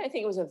moment, I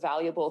think it was a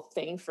valuable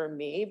thing for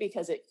me,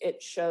 because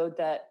it showed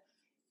that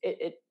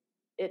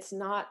it's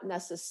not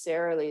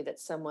necessarily that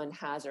someone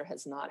has or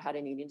has not had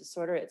an eating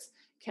disorder. It's,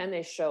 can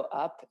they show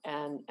up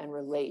and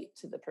relate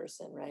to the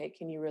person, right?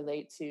 Can you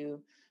relate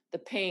to the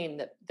pain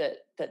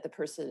that the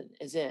person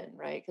is in,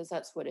 right? Because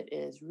that's what it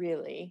is,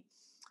 really.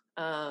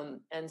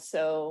 And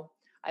so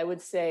I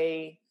would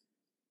say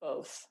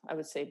both. I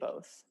would say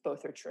both.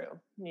 Both are true.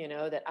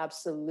 That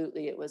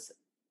absolutely it was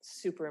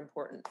super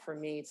important for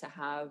me to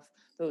have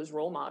those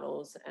role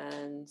models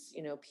and,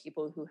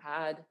 people who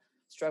had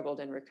struggled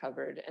and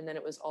recovered. And then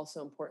it was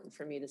also important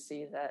for me to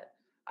see that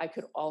I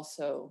could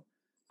also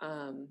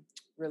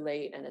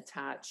relate and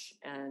attach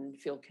and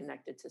feel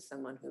connected to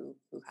someone who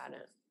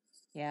hadn't.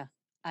 Yeah.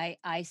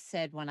 I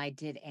said when I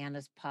did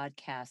Anna's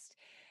podcast,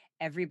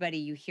 everybody,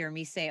 you hear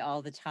me say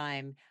all the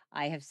time,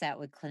 I have sat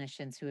with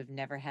clinicians who have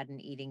never had an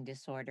eating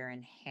disorder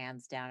and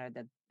hands down are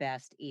the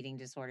best eating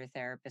disorder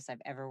therapists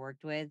I've ever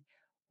worked with.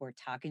 We're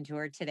talking to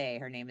her today.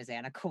 Her name is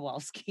Anna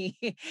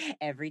Kowalski.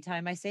 Every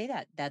time I say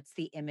that, that's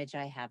the image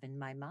I have in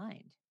my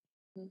mind.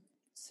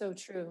 So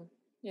true.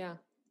 Yeah.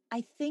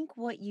 I think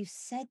what you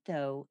said,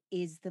 though,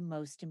 is the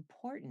most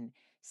important.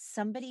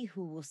 Somebody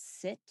who will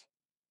sit,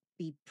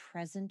 be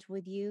present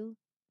with you,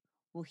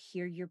 will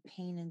hear your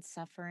pain and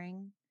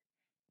suffering.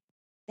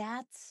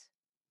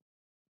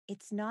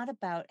 It's not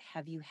about,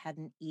 have you had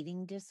an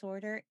eating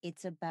disorder?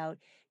 It's about,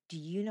 do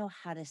you know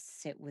how to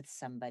sit with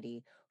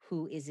somebody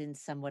who is in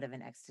somewhat of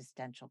an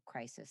existential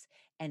crisis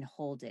and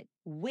hold it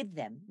with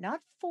them,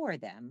 not for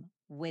them,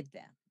 with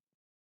them?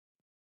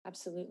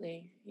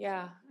 Absolutely.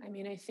 Yeah. I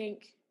mean, I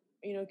think,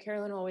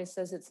 Carolyn always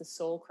says it's a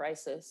soul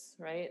crisis,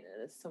 right?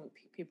 Some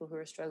people who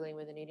are struggling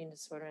with an eating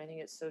disorder. I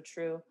think it's so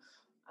true.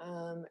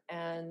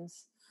 And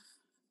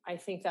I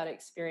think that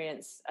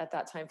experience at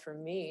that time for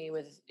me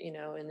with,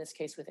 in this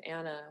case with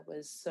Anna,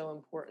 was so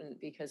important,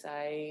 because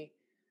I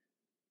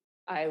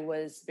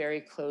was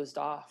very closed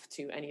off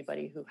to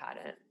anybody who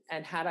hadn't.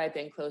 And had I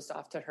been closed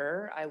off to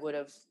her, I would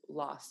have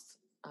lost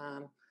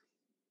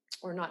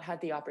or not had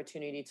the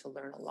opportunity to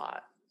learn a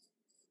lot.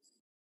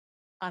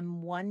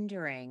 I'm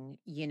wondering,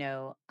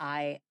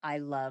 I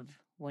love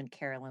when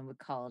Carolyn would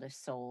call it a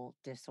soul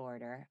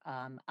disorder.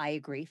 I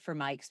agree. From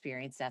my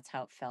experience, that's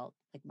how it felt.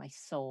 Like my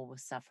soul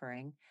was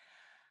suffering.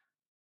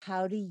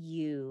 How do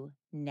you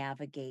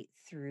navigate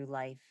through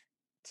life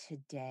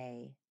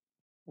today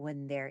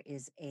when there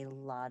is a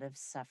lot of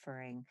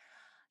suffering?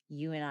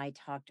 You and I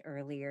talked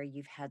earlier,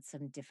 you've had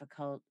some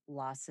difficult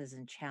losses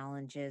and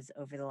challenges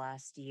over the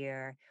last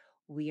year.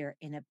 We are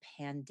in a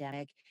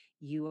pandemic.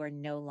 You are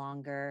no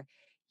longer,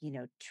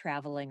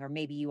 traveling, or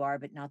maybe you are,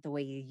 but not the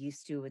way you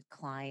used to, with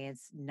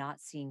clients, not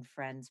seeing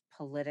friends,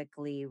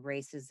 politically,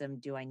 racism.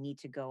 Do I need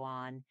to go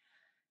on?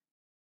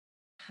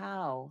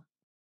 How,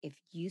 if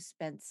you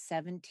spent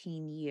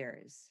 17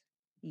 years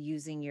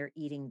using your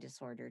eating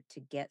disorder to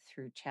get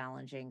through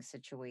challenging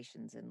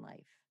situations in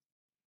life,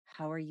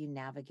 how are you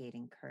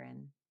navigating,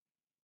 Corinne?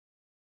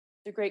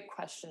 It's a great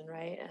question,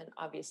 right? And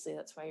obviously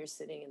that's why you're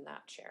sitting in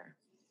that chair.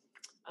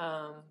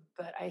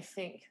 But I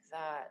think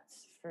that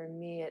for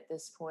me at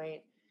this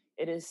point,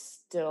 it is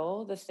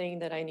still the thing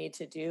that I need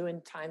to do in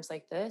times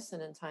like this,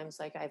 and in times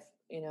like I've,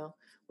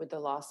 with the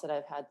loss that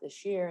I've had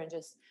this year, and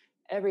just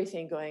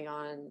everything going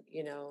on,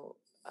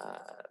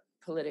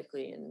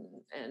 politically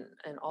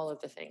and all of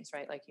the things,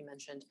 right? Like you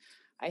mentioned,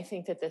 I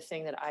think that the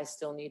thing that I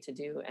still need to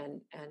do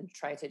and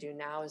try to do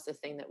now is the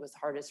thing that was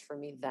hardest for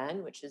me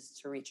then, which is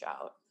to reach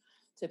out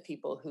to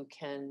people who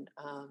can,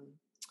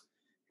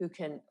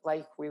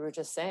 like we were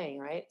just saying,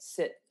 right,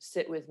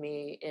 sit with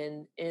me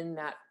in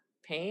that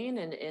pain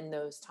and in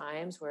those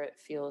times where it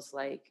feels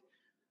like,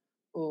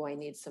 oh, I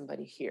need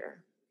somebody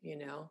here,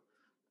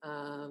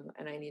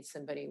 and I need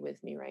somebody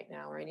with me right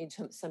now, or I need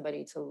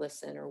somebody to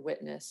listen or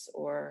witness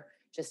or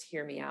just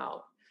hear me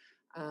out.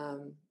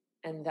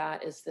 And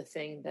that is the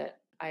thing that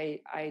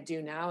I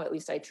do now, at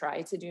least I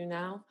try to do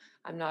now.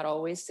 I'm not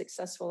always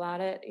successful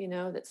at it, you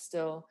know, that's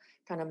still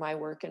kind of my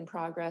work in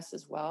progress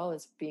as well,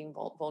 as being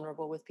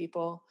vulnerable with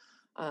people,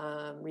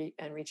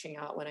 and reaching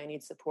out when I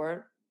need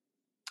support.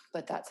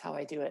 But that's how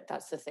I do it.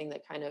 That's the thing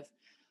that kind of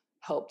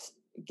helped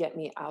get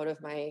me out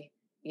of my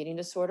eating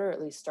disorder, or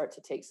at least start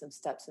to take some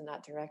steps in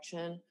that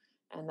direction.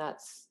 And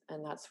that's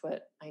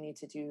what I need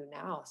to do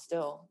now,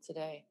 still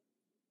today.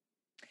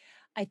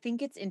 I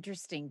think it's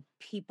interesting.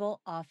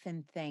 People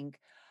often think,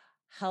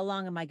 how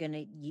long am I going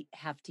to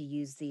have to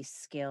use these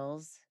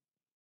skills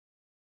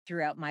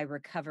throughout my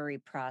recovery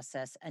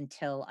process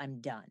until I'm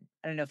done?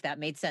 I don't know if that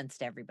made sense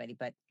to everybody,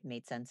 but it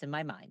made sense in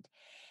my mind.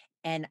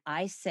 And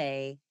I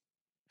say,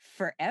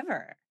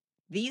 forever.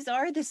 These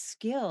are the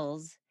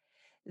skills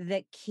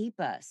that keep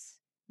us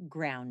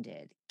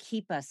grounded,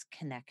 keep us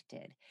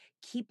connected,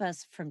 keep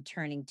us from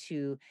turning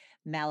to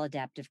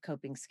maladaptive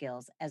coping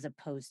skills as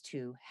opposed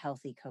to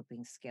healthy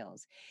coping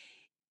skills.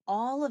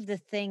 All of the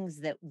things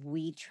that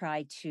we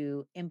try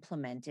to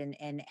implement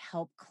and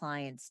help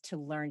clients to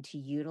learn to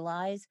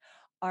utilize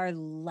are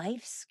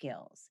life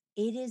skills.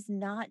 It is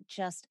not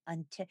just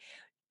until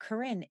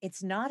Corinne,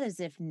 it's not as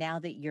if now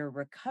that you're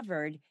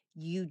recovered,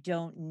 you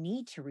don't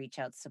need to reach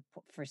out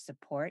for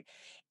support.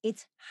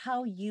 It's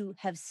how you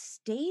have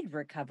stayed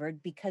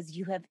recovered because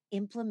you have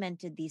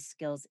implemented these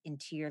skills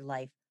into your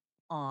life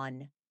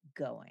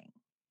ongoing.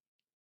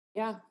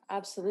 Yeah,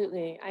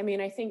 absolutely. I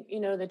mean, I think, you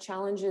know, the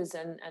challenges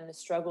and the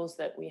struggles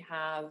that we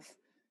have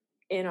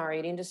in our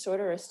eating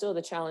disorder are still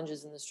the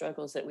challenges and the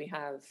struggles that we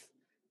have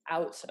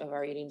out of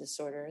our eating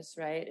disorders,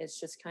 right? It's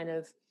just kind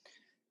of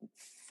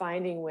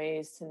finding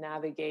ways to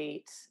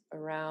navigate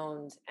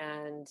around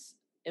and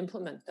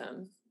implement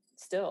them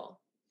still,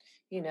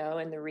 you know.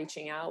 And the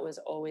reaching out was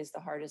always the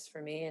hardest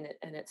for me,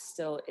 and it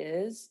still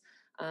is.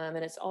 And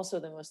it's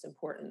also the most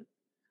important,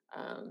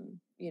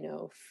 you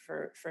know,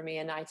 for me.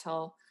 And I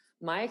tell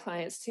my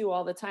clients too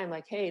all the time,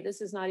 like, hey,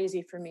 this is not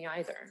easy for me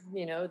either,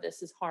 you know,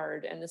 this is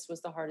hard, and this was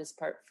the hardest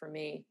part for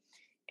me.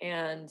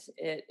 And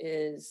it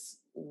is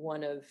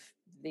one of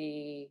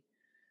the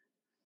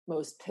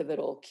most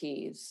pivotal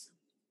keys,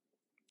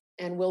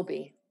 and will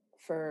be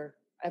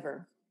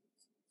forever.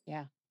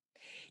 Yeah.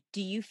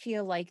 Do you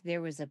feel like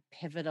there was a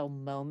pivotal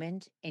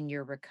moment in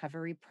your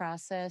recovery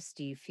process?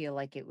 Do you feel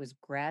like it was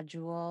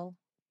gradual?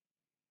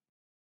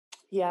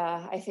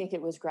 Yeah, I think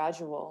it was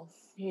gradual.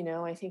 You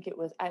know, I think it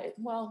was,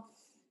 well,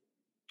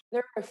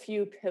 there are a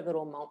few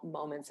pivotal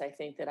moments, I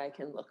think, that I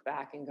can look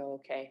back and go,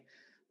 okay,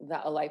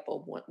 that a light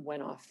bulb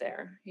went off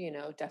there, you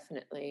know,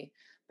 definitely.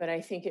 But I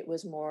think it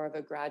was more of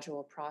a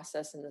gradual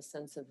process, in the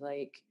sense of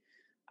like,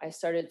 I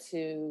started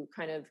to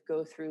kind of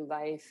go through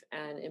life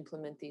and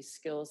implement these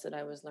skills that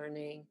I was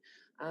learning.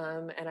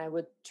 And I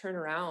would turn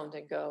around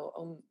and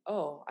go,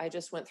 oh, I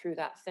just went through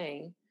that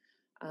thing,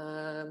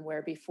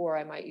 where before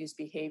I might use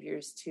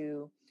behaviors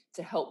to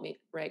help me,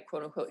 right,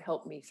 quote unquote,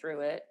 help me through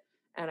it,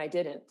 and I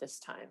didn't this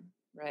time,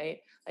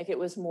 right? Like, it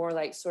was more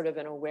like sort of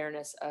an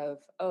awareness of,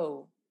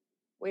 oh,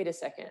 wait a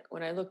second,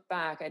 when I look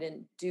back, I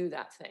didn't do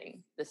that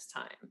thing this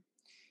time,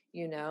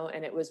 you know.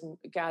 And it was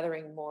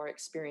gathering more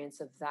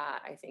experience of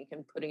that, I think,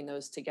 and putting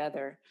those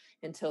together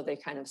until they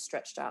kind of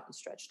stretched out and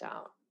stretched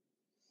out.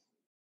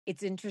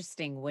 It's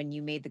interesting when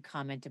you made the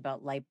comment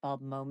about light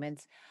bulb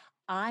moments.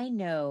 I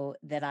know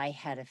that I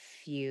had a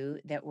few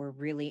that were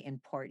really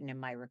important in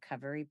my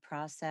recovery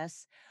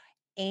process.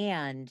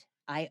 And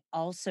I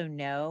also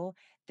know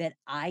that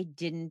I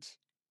didn't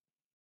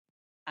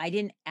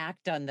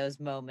act on those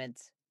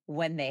moments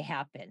when they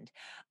happened.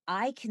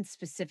 I can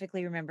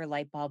specifically remember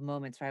light bulb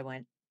moments where I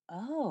went,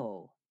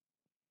 "Oh,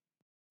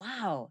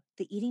 wow,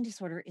 the eating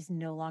disorder is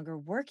no longer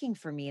working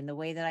for me in the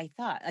way that I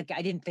thought." Like,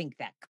 I didn't think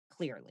that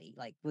clearly,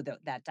 like, with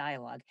that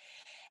dialogue.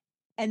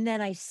 And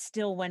then I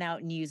still went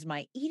out and used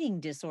my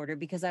eating disorder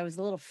because I was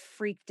a little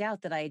freaked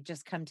out that I had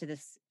just come to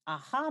this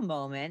aha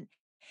moment.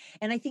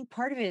 And I think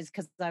part of it is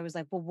because I was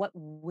like, well, what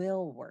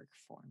will work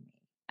for me?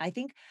 I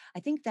think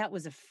that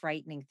was a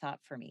frightening thought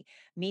for me.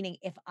 Meaning,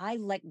 if I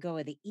let go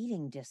of the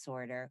eating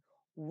disorder,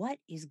 what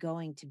is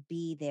going to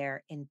be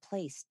there in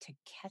place to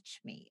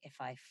catch me if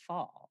I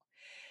fall?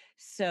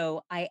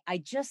 So I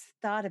just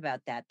thought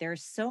about that. There are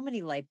so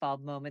many light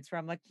bulb moments where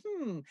I'm like,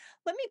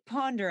 let me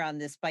ponder on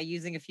this by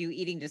using a few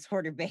eating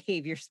disorder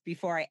behaviors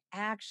before I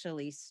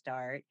actually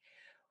start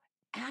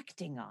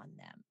acting on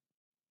them.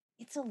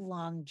 It's a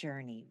long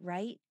journey,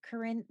 right,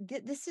 Corinne?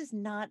 This is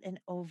not an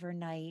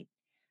overnight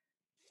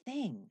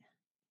thing.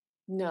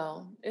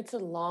 No, it's a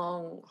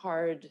long,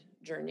 hard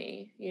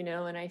journey, you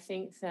know. And I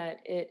think that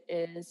it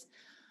is,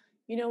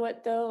 you know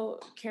what though,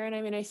 Karen,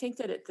 I mean, I think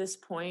that at this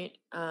point,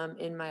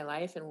 in my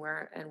life, and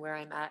where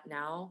I'm at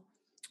now,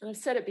 and I've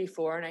said it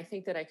before, and I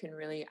think that I can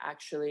really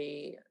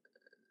actually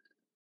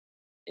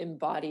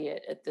embody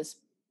it at this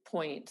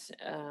point,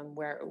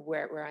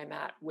 where I'm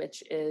at,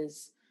 which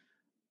is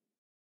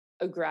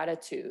a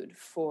gratitude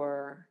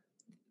for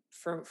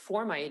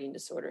for my eating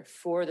disorder,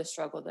 for the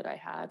struggle that I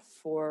had,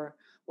 for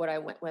what I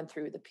went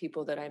through, the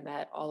people that I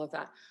met, all of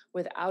that.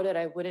 Without it,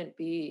 I wouldn't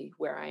be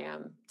where I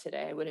am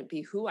today. I wouldn't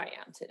be who I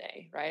am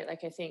today, right?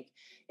 Like, I think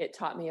it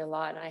taught me a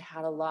lot, and I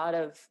had a lot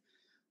of,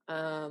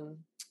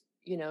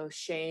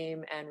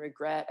 shame and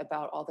regret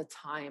about all the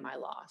time I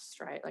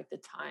lost, right? Like the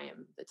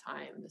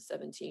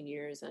 17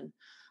 years, and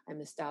I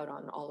missed out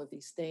on all of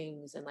these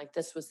things. And like,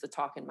 this was the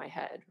talk in my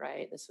head,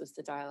 right? This was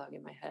the dialogue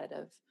in my head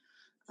of,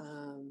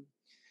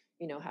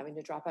 having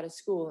to drop out of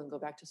school and go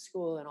back to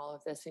school and all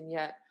of this. And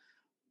yet,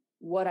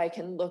 what I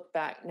can look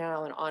back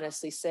now and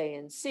honestly say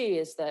and see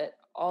is that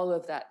all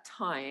of that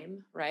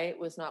time, right,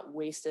 was not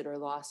wasted or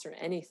lost or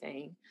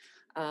anything.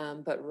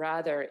 But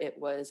rather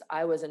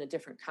I was in a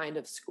different kind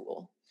of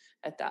school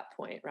at that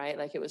point, right?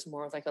 Like, it was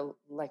more of like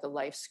a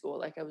life school.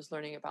 Like, I was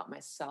learning about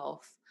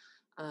myself,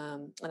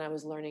 and I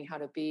was learning how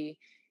to be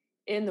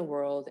in the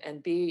world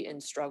and be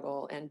in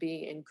struggle and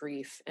be in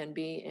grief and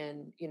be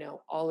in,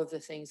 all of the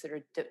things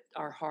that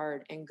are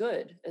hard and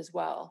good as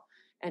well,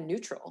 and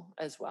neutral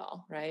as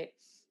well, right?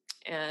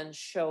 And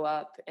show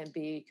up and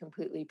be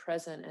completely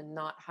present and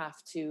not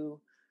have to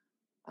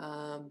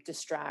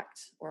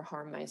distract or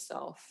harm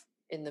myself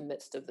in the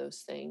midst of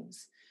those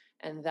things.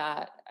 And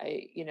that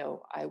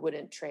I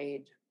wouldn't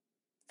trade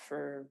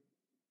for,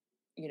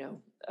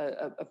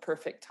 a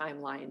perfect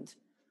timelined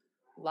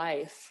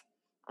life,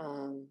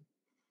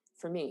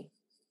 for me.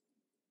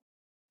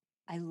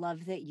 I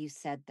love that you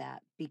said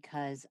that,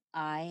 because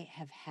I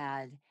have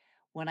had,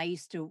 when I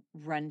used to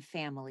run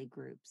family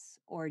groups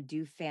or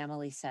do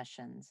family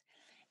sessions,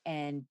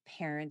 and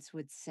parents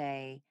would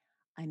say,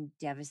 I'm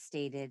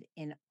devastated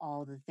in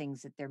all the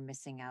things that they're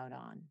missing out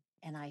on.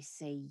 And I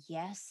say,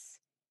 yes.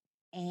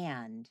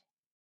 And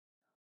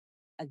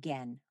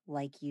again,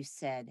 like you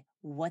said,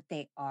 what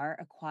they are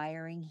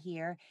acquiring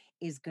here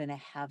is going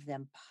to have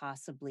them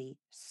possibly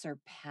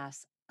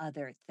surpass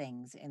other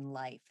things in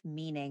life.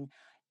 Meaning,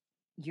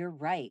 you're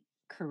right,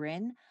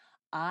 Corinne.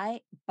 By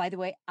the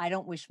way, I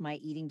don't wish my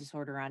eating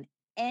disorder on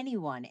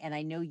anyone. And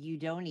I know you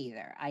don't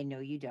either. I know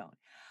you don't.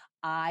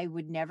 I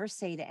would never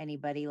say to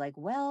anybody, like,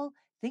 well,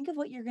 think of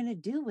what you're going to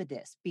do with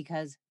this,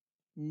 because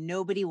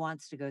nobody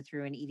wants to go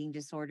through an eating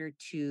disorder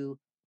to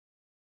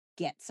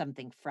get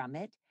something from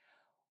it.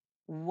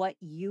 What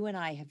you and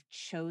I have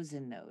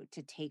chosen, though,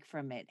 to take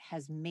from it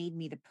has made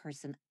me the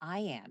person I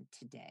am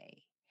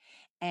today.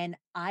 And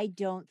I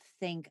don't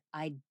think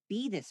I'd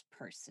be this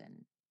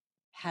person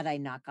had I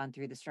not gone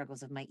through the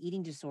struggles of my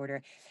eating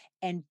disorder.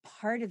 And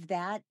part of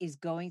that is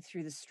going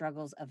through the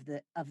struggles of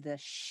the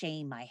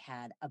shame I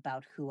had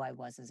about who I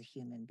was as a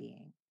human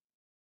being.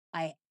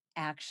 I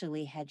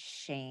actually had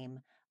shame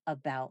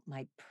about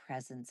my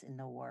presence in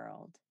the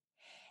world.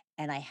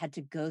 And I had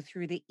to go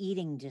through the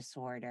eating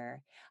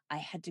disorder. I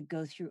had to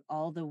go through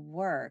all the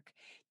work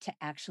to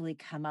actually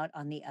come out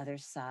on the other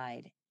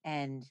side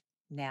and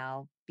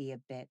now be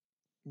a bit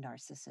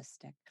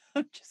narcissistic.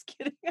 I'm just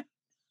kidding.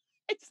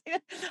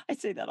 I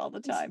say that all the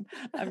time.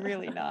 I'm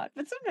really not,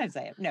 but sometimes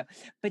I am. No,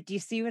 but do you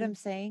see what I'm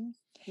saying?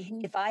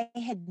 Mm-hmm. If I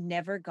had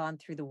never gone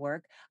through the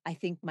work, I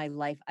think I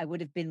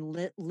would have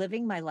been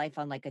living my life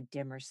on like a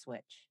dimmer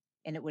switch,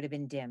 and it would have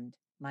been dimmed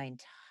my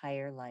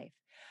entire life.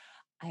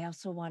 I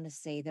also want to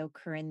say, though,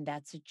 Corinne,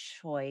 that's a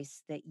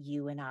choice that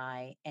you and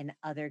I and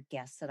other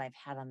guests that I've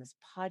had on this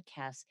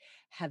podcast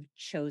have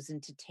chosen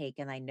to take.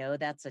 And I know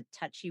that's a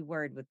touchy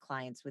word with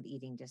clients with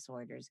eating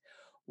disorders.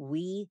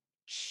 We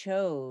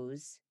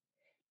chose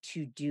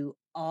to do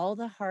all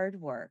the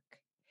hard work,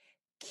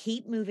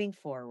 keep moving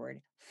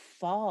forward,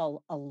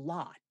 fall a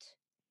lot,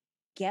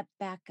 get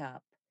back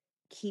up,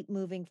 keep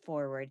moving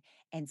forward,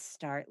 and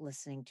start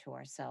listening to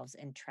ourselves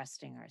and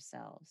trusting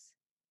ourselves.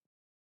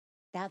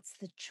 That's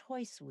the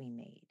choice we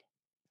made.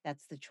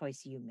 That's the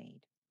choice you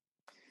made.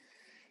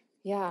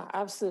 Yeah,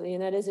 absolutely.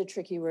 And that is a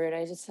tricky word.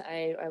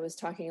 I was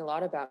talking a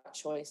lot about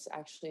choice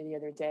actually the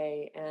other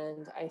day.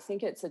 And I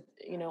think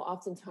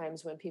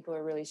oftentimes when people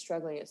are really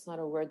struggling, it's not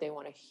a word they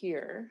want to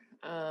hear,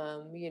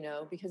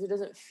 because it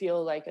doesn't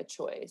feel like a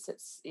choice.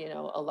 It's,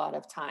 a lot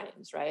of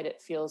times, right?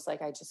 It feels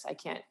like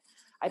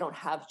I don't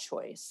have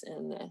choice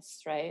in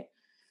this, right?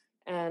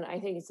 And I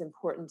think it's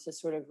important to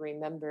sort of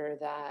remember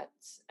that,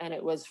 and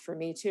it was for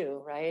me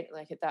too, right?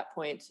 Like, at that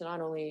point, to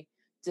not only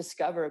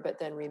discover but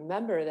then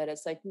remember that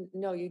it's like,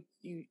 no, you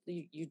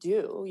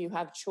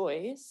have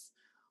choice.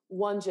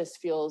 One just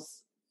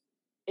feels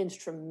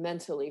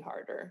instrumentally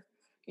harder,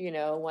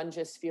 one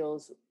just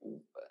feels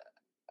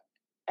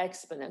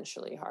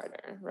exponentially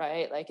harder,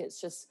 right? Like,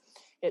 it's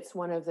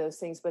one of those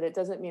things, but it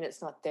doesn't mean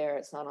it's not there,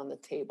 it's not on the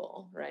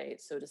table,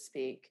 right, so to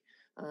speak.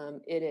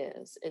 It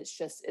is,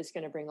 it's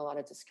going to bring a lot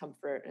of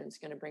discomfort, and it's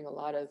going to bring a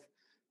lot of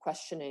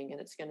questioning, and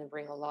it's going to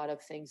bring a lot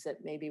of things that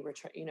maybe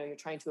you're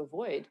trying to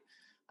avoid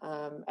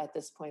at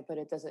this point, but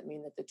it doesn't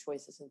mean that the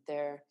choice isn't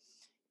there.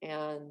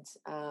 And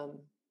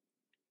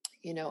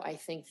I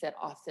think that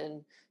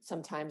often,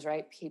 sometimes,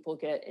 right, people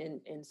get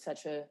in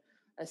such a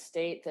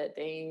state that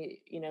they,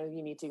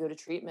 you need to go to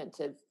treatment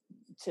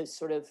to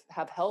sort of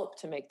have help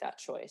to make that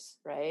choice,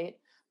 right?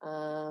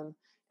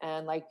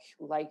 and like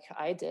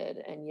I did,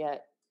 and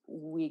yet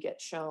we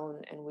get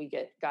shown and we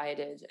get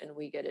guided and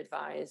we get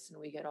advised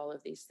and we get all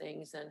of these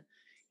things. And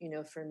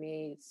for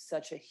me,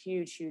 such a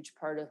huge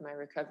part of my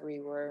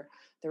recovery were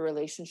the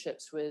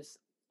relationships with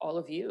all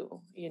of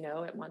you,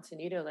 at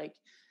Montanito. Like,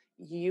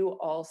 you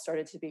all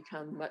started to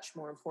become much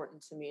more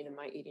important to me than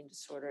my eating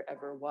disorder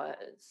ever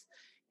was.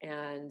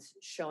 And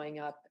showing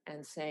up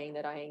and saying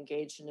that I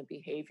engaged in a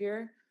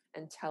behavior,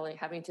 and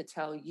having to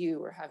tell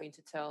you, or having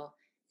to tell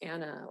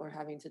Anna, or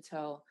having to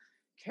tell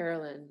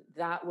Carolyn,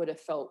 that would have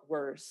felt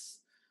worse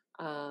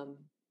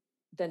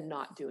than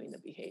not doing the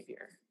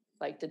behavior.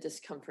 Like, the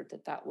discomfort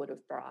that would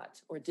have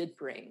brought or did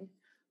bring,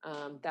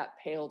 that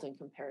paled in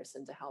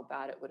comparison to how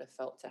bad it would have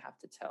felt to have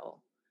to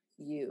tell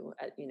you,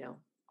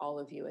 all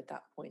of you at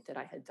that point, that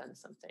I had done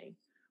something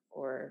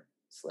or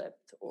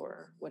slipped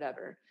or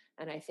whatever.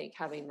 And I think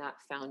having that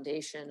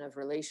foundation of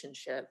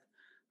relationship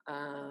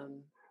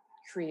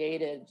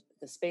created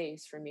the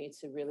space for me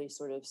to really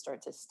sort of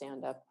start to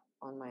stand up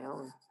on my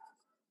own.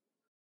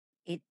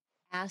 It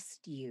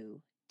asked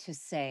you to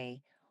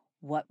say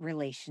what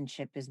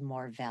relationship is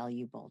more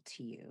valuable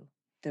to you.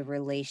 The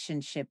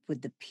relationship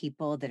with the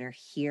people that are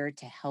here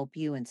to help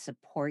you and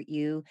support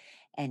you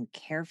and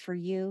care for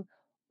you,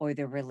 or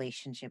the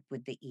relationship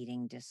with the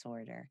eating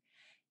disorder.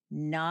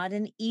 Not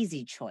an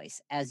easy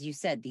choice. As you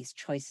said, these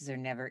choices are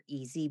never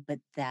easy, but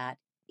that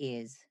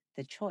is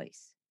the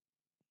choice.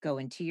 Go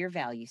into your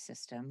value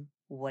system.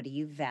 What do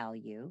you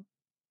value?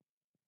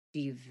 Do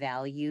you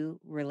value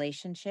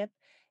relationship?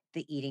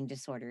 The eating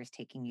disorder is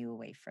taking you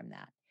away from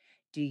that.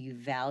 Do you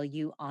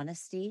value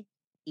honesty?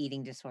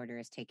 Eating disorder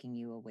is taking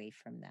you away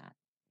from that.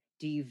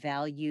 Do you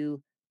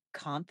value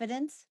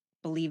confidence?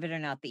 Believe it or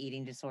not, the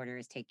eating disorder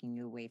is taking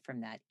you away from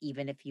that,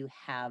 even if you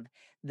have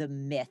the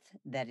myth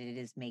that it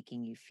is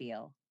making you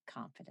feel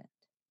confident.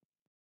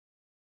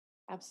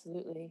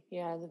 Absolutely.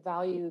 Yeah, the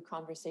value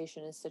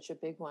conversation is such a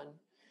big one.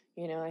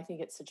 I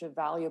think it's such a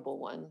valuable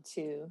one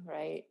too,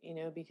 right?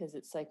 Because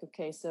it's like,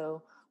 okay,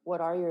 so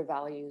what are your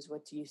values?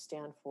 What do you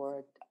stand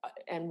for?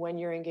 And when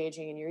you're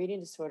engaging in your eating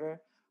disorder,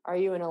 are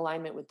you in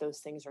alignment with those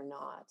things or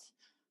not?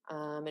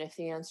 And if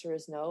the answer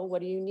is no,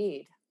 what do you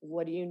need?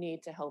 What do you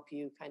need to help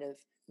you kind of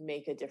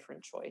make a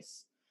different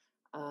choice?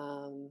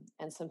 And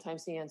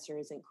sometimes the answer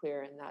isn't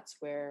clear, and that's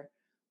where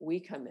we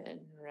come in,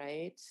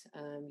 right?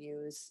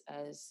 You as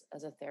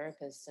a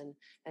therapist,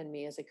 and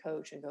me as a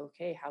coach, and go,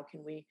 okay, how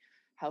can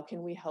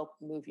we help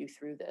move you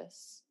through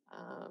this?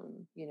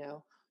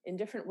 In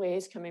different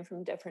ways, coming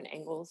from different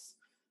angles,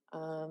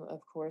 of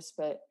course,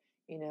 but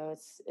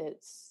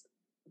it's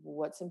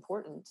what's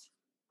important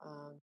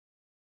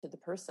to the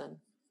person,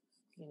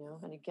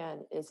 and again,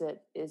 is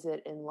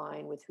it in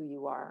line with who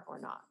you are or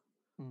not?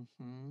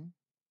 Mm-hmm.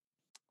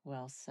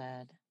 Well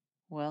said.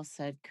 Well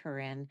said,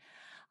 Corinne.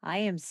 I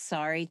am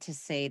sorry to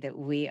say that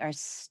we are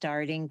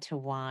starting to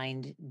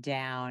wind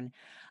down.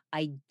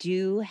 I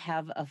do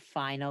have a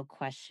final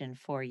question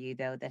for you,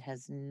 though, that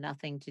has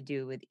nothing to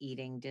do with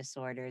eating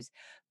disorders.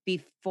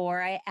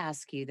 Before I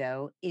ask you,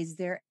 though, is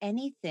there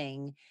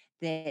anything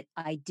that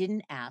I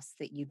didn't ask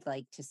that you'd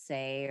like to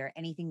say, or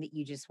anything that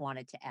you just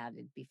wanted to add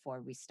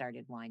before we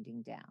started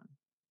winding down?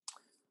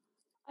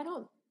 I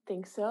don't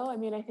think so. I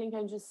mean, I think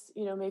I'm just,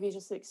 maybe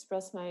just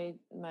express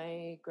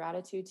my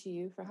gratitude to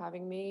you for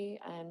having me,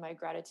 and my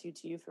gratitude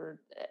to you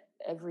for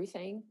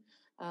everything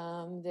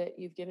that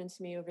you've given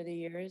to me over the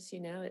years.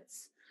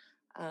 It's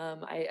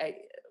I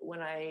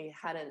when I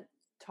hadn't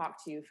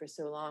talked to you for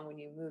so long, when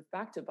you moved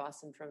back to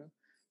Boston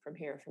from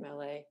here, from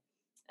LA,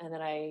 and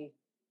then I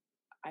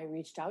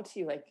reached out to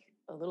you like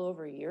a little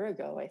over a year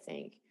ago, I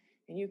think.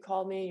 And you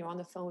called me, you were on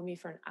the phone with me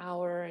for an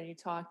hour, and you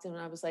talked, and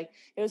I was like,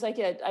 it was like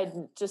I'd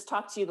just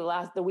talked to you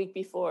the week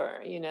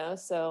before,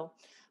 So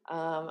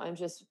I'm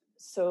just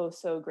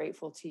so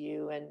grateful to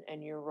you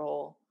and your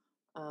role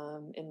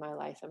in my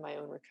life and my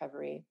own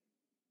recovery.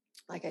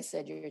 Like I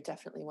said, you're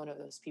definitely one of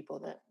those people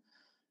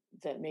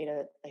that made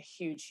a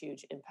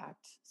huge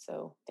impact.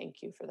 So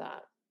thank you for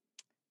that.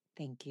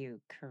 Thank you,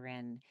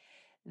 Corinne.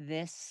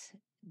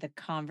 The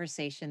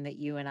conversation that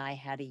you and I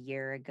had a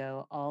year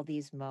ago, all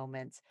these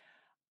moments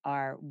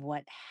are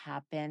what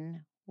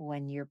happen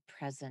when you're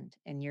present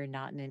and you're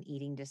not in an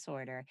eating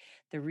disorder.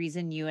 The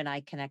reason you and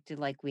I connected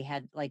like we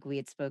had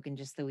spoken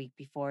just the week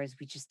before, is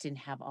we just didn't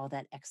have all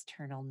that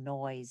external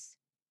noise.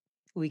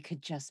 We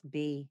could just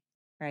be,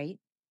 right?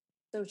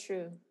 So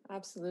true.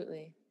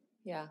 Absolutely.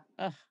 Yeah.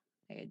 Ugh,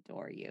 I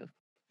adore you.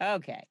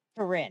 Okay,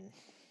 Corinne,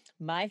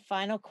 my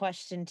final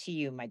question to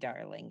you, my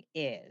darling,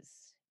 is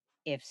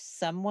if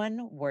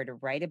someone were to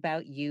write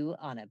about you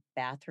on a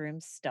bathroom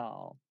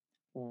stall,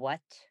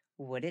 what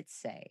would it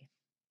say?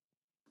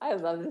 I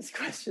love this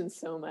question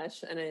so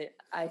much. And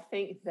I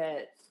think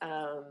that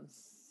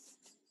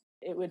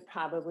it would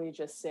probably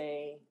just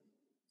say,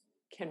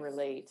 can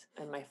relate,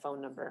 and my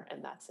phone number,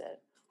 and that's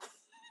it.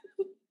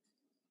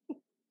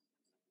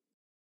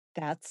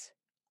 That's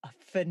a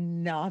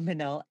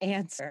phenomenal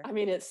answer. I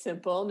mean, it's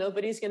simple.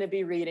 Nobody's going to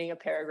be reading a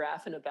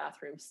paragraph in a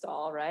bathroom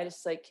stall, right?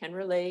 It's like, can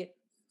relate,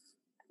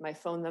 my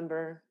phone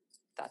number,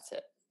 that's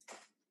it.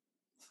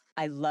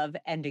 I love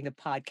ending the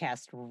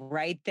podcast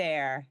right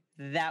there.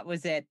 That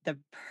was it. The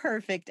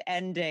perfect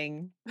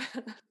ending.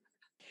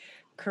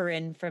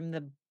 Corinne, from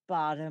the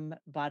bottom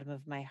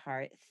of my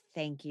heart,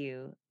 thank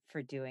you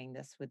for doing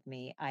this with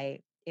me.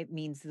 It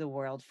means the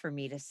world for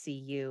me to see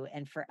you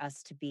and for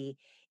us to be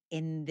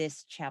in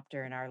this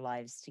chapter in our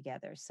lives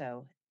together.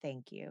 So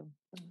thank you.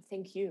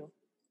 Thank you.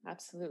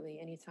 Absolutely.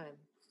 Anytime.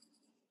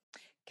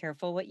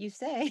 Careful what you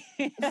say,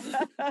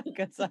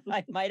 because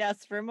I might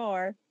ask for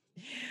more.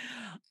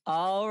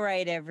 All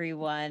right,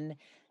 everyone.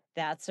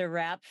 That's a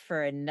wrap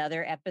for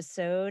another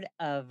episode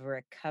of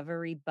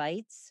Recovery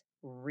Bites,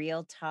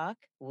 Real Talk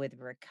with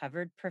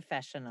Recovered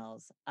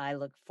Professionals. I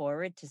look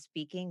forward to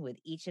speaking with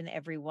each and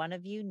every one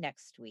of you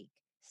next week.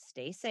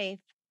 Stay safe.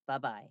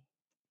 Bye-bye.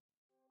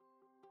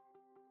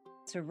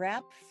 It's a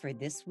wrap for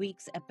this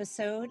week's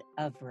episode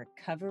of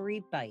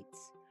Recovery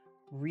Bites,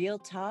 Real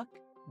Talk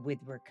with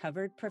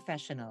Recovered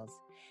Professionals.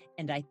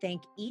 And I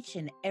thank each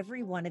and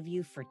every one of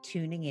you for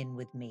tuning in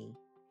with me.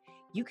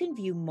 You can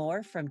view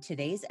more from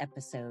today's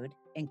episode,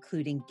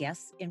 including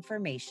guest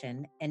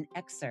information and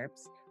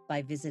excerpts,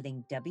 by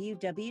visiting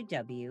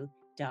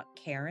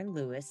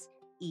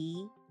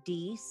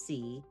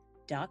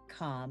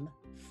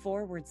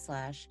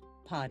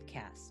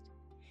www.karenlewisedc.com/podcast.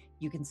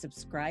 You can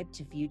subscribe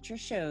to future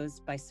shows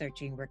by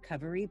searching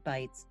Recovery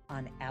Bites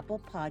on Apple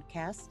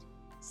Podcast,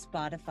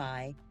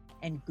 Spotify,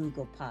 and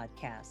Google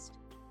Podcast.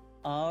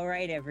 All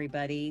right,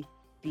 everybody,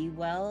 be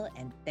well,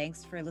 and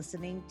thanks for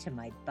listening to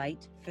my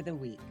Bite for the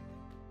Week.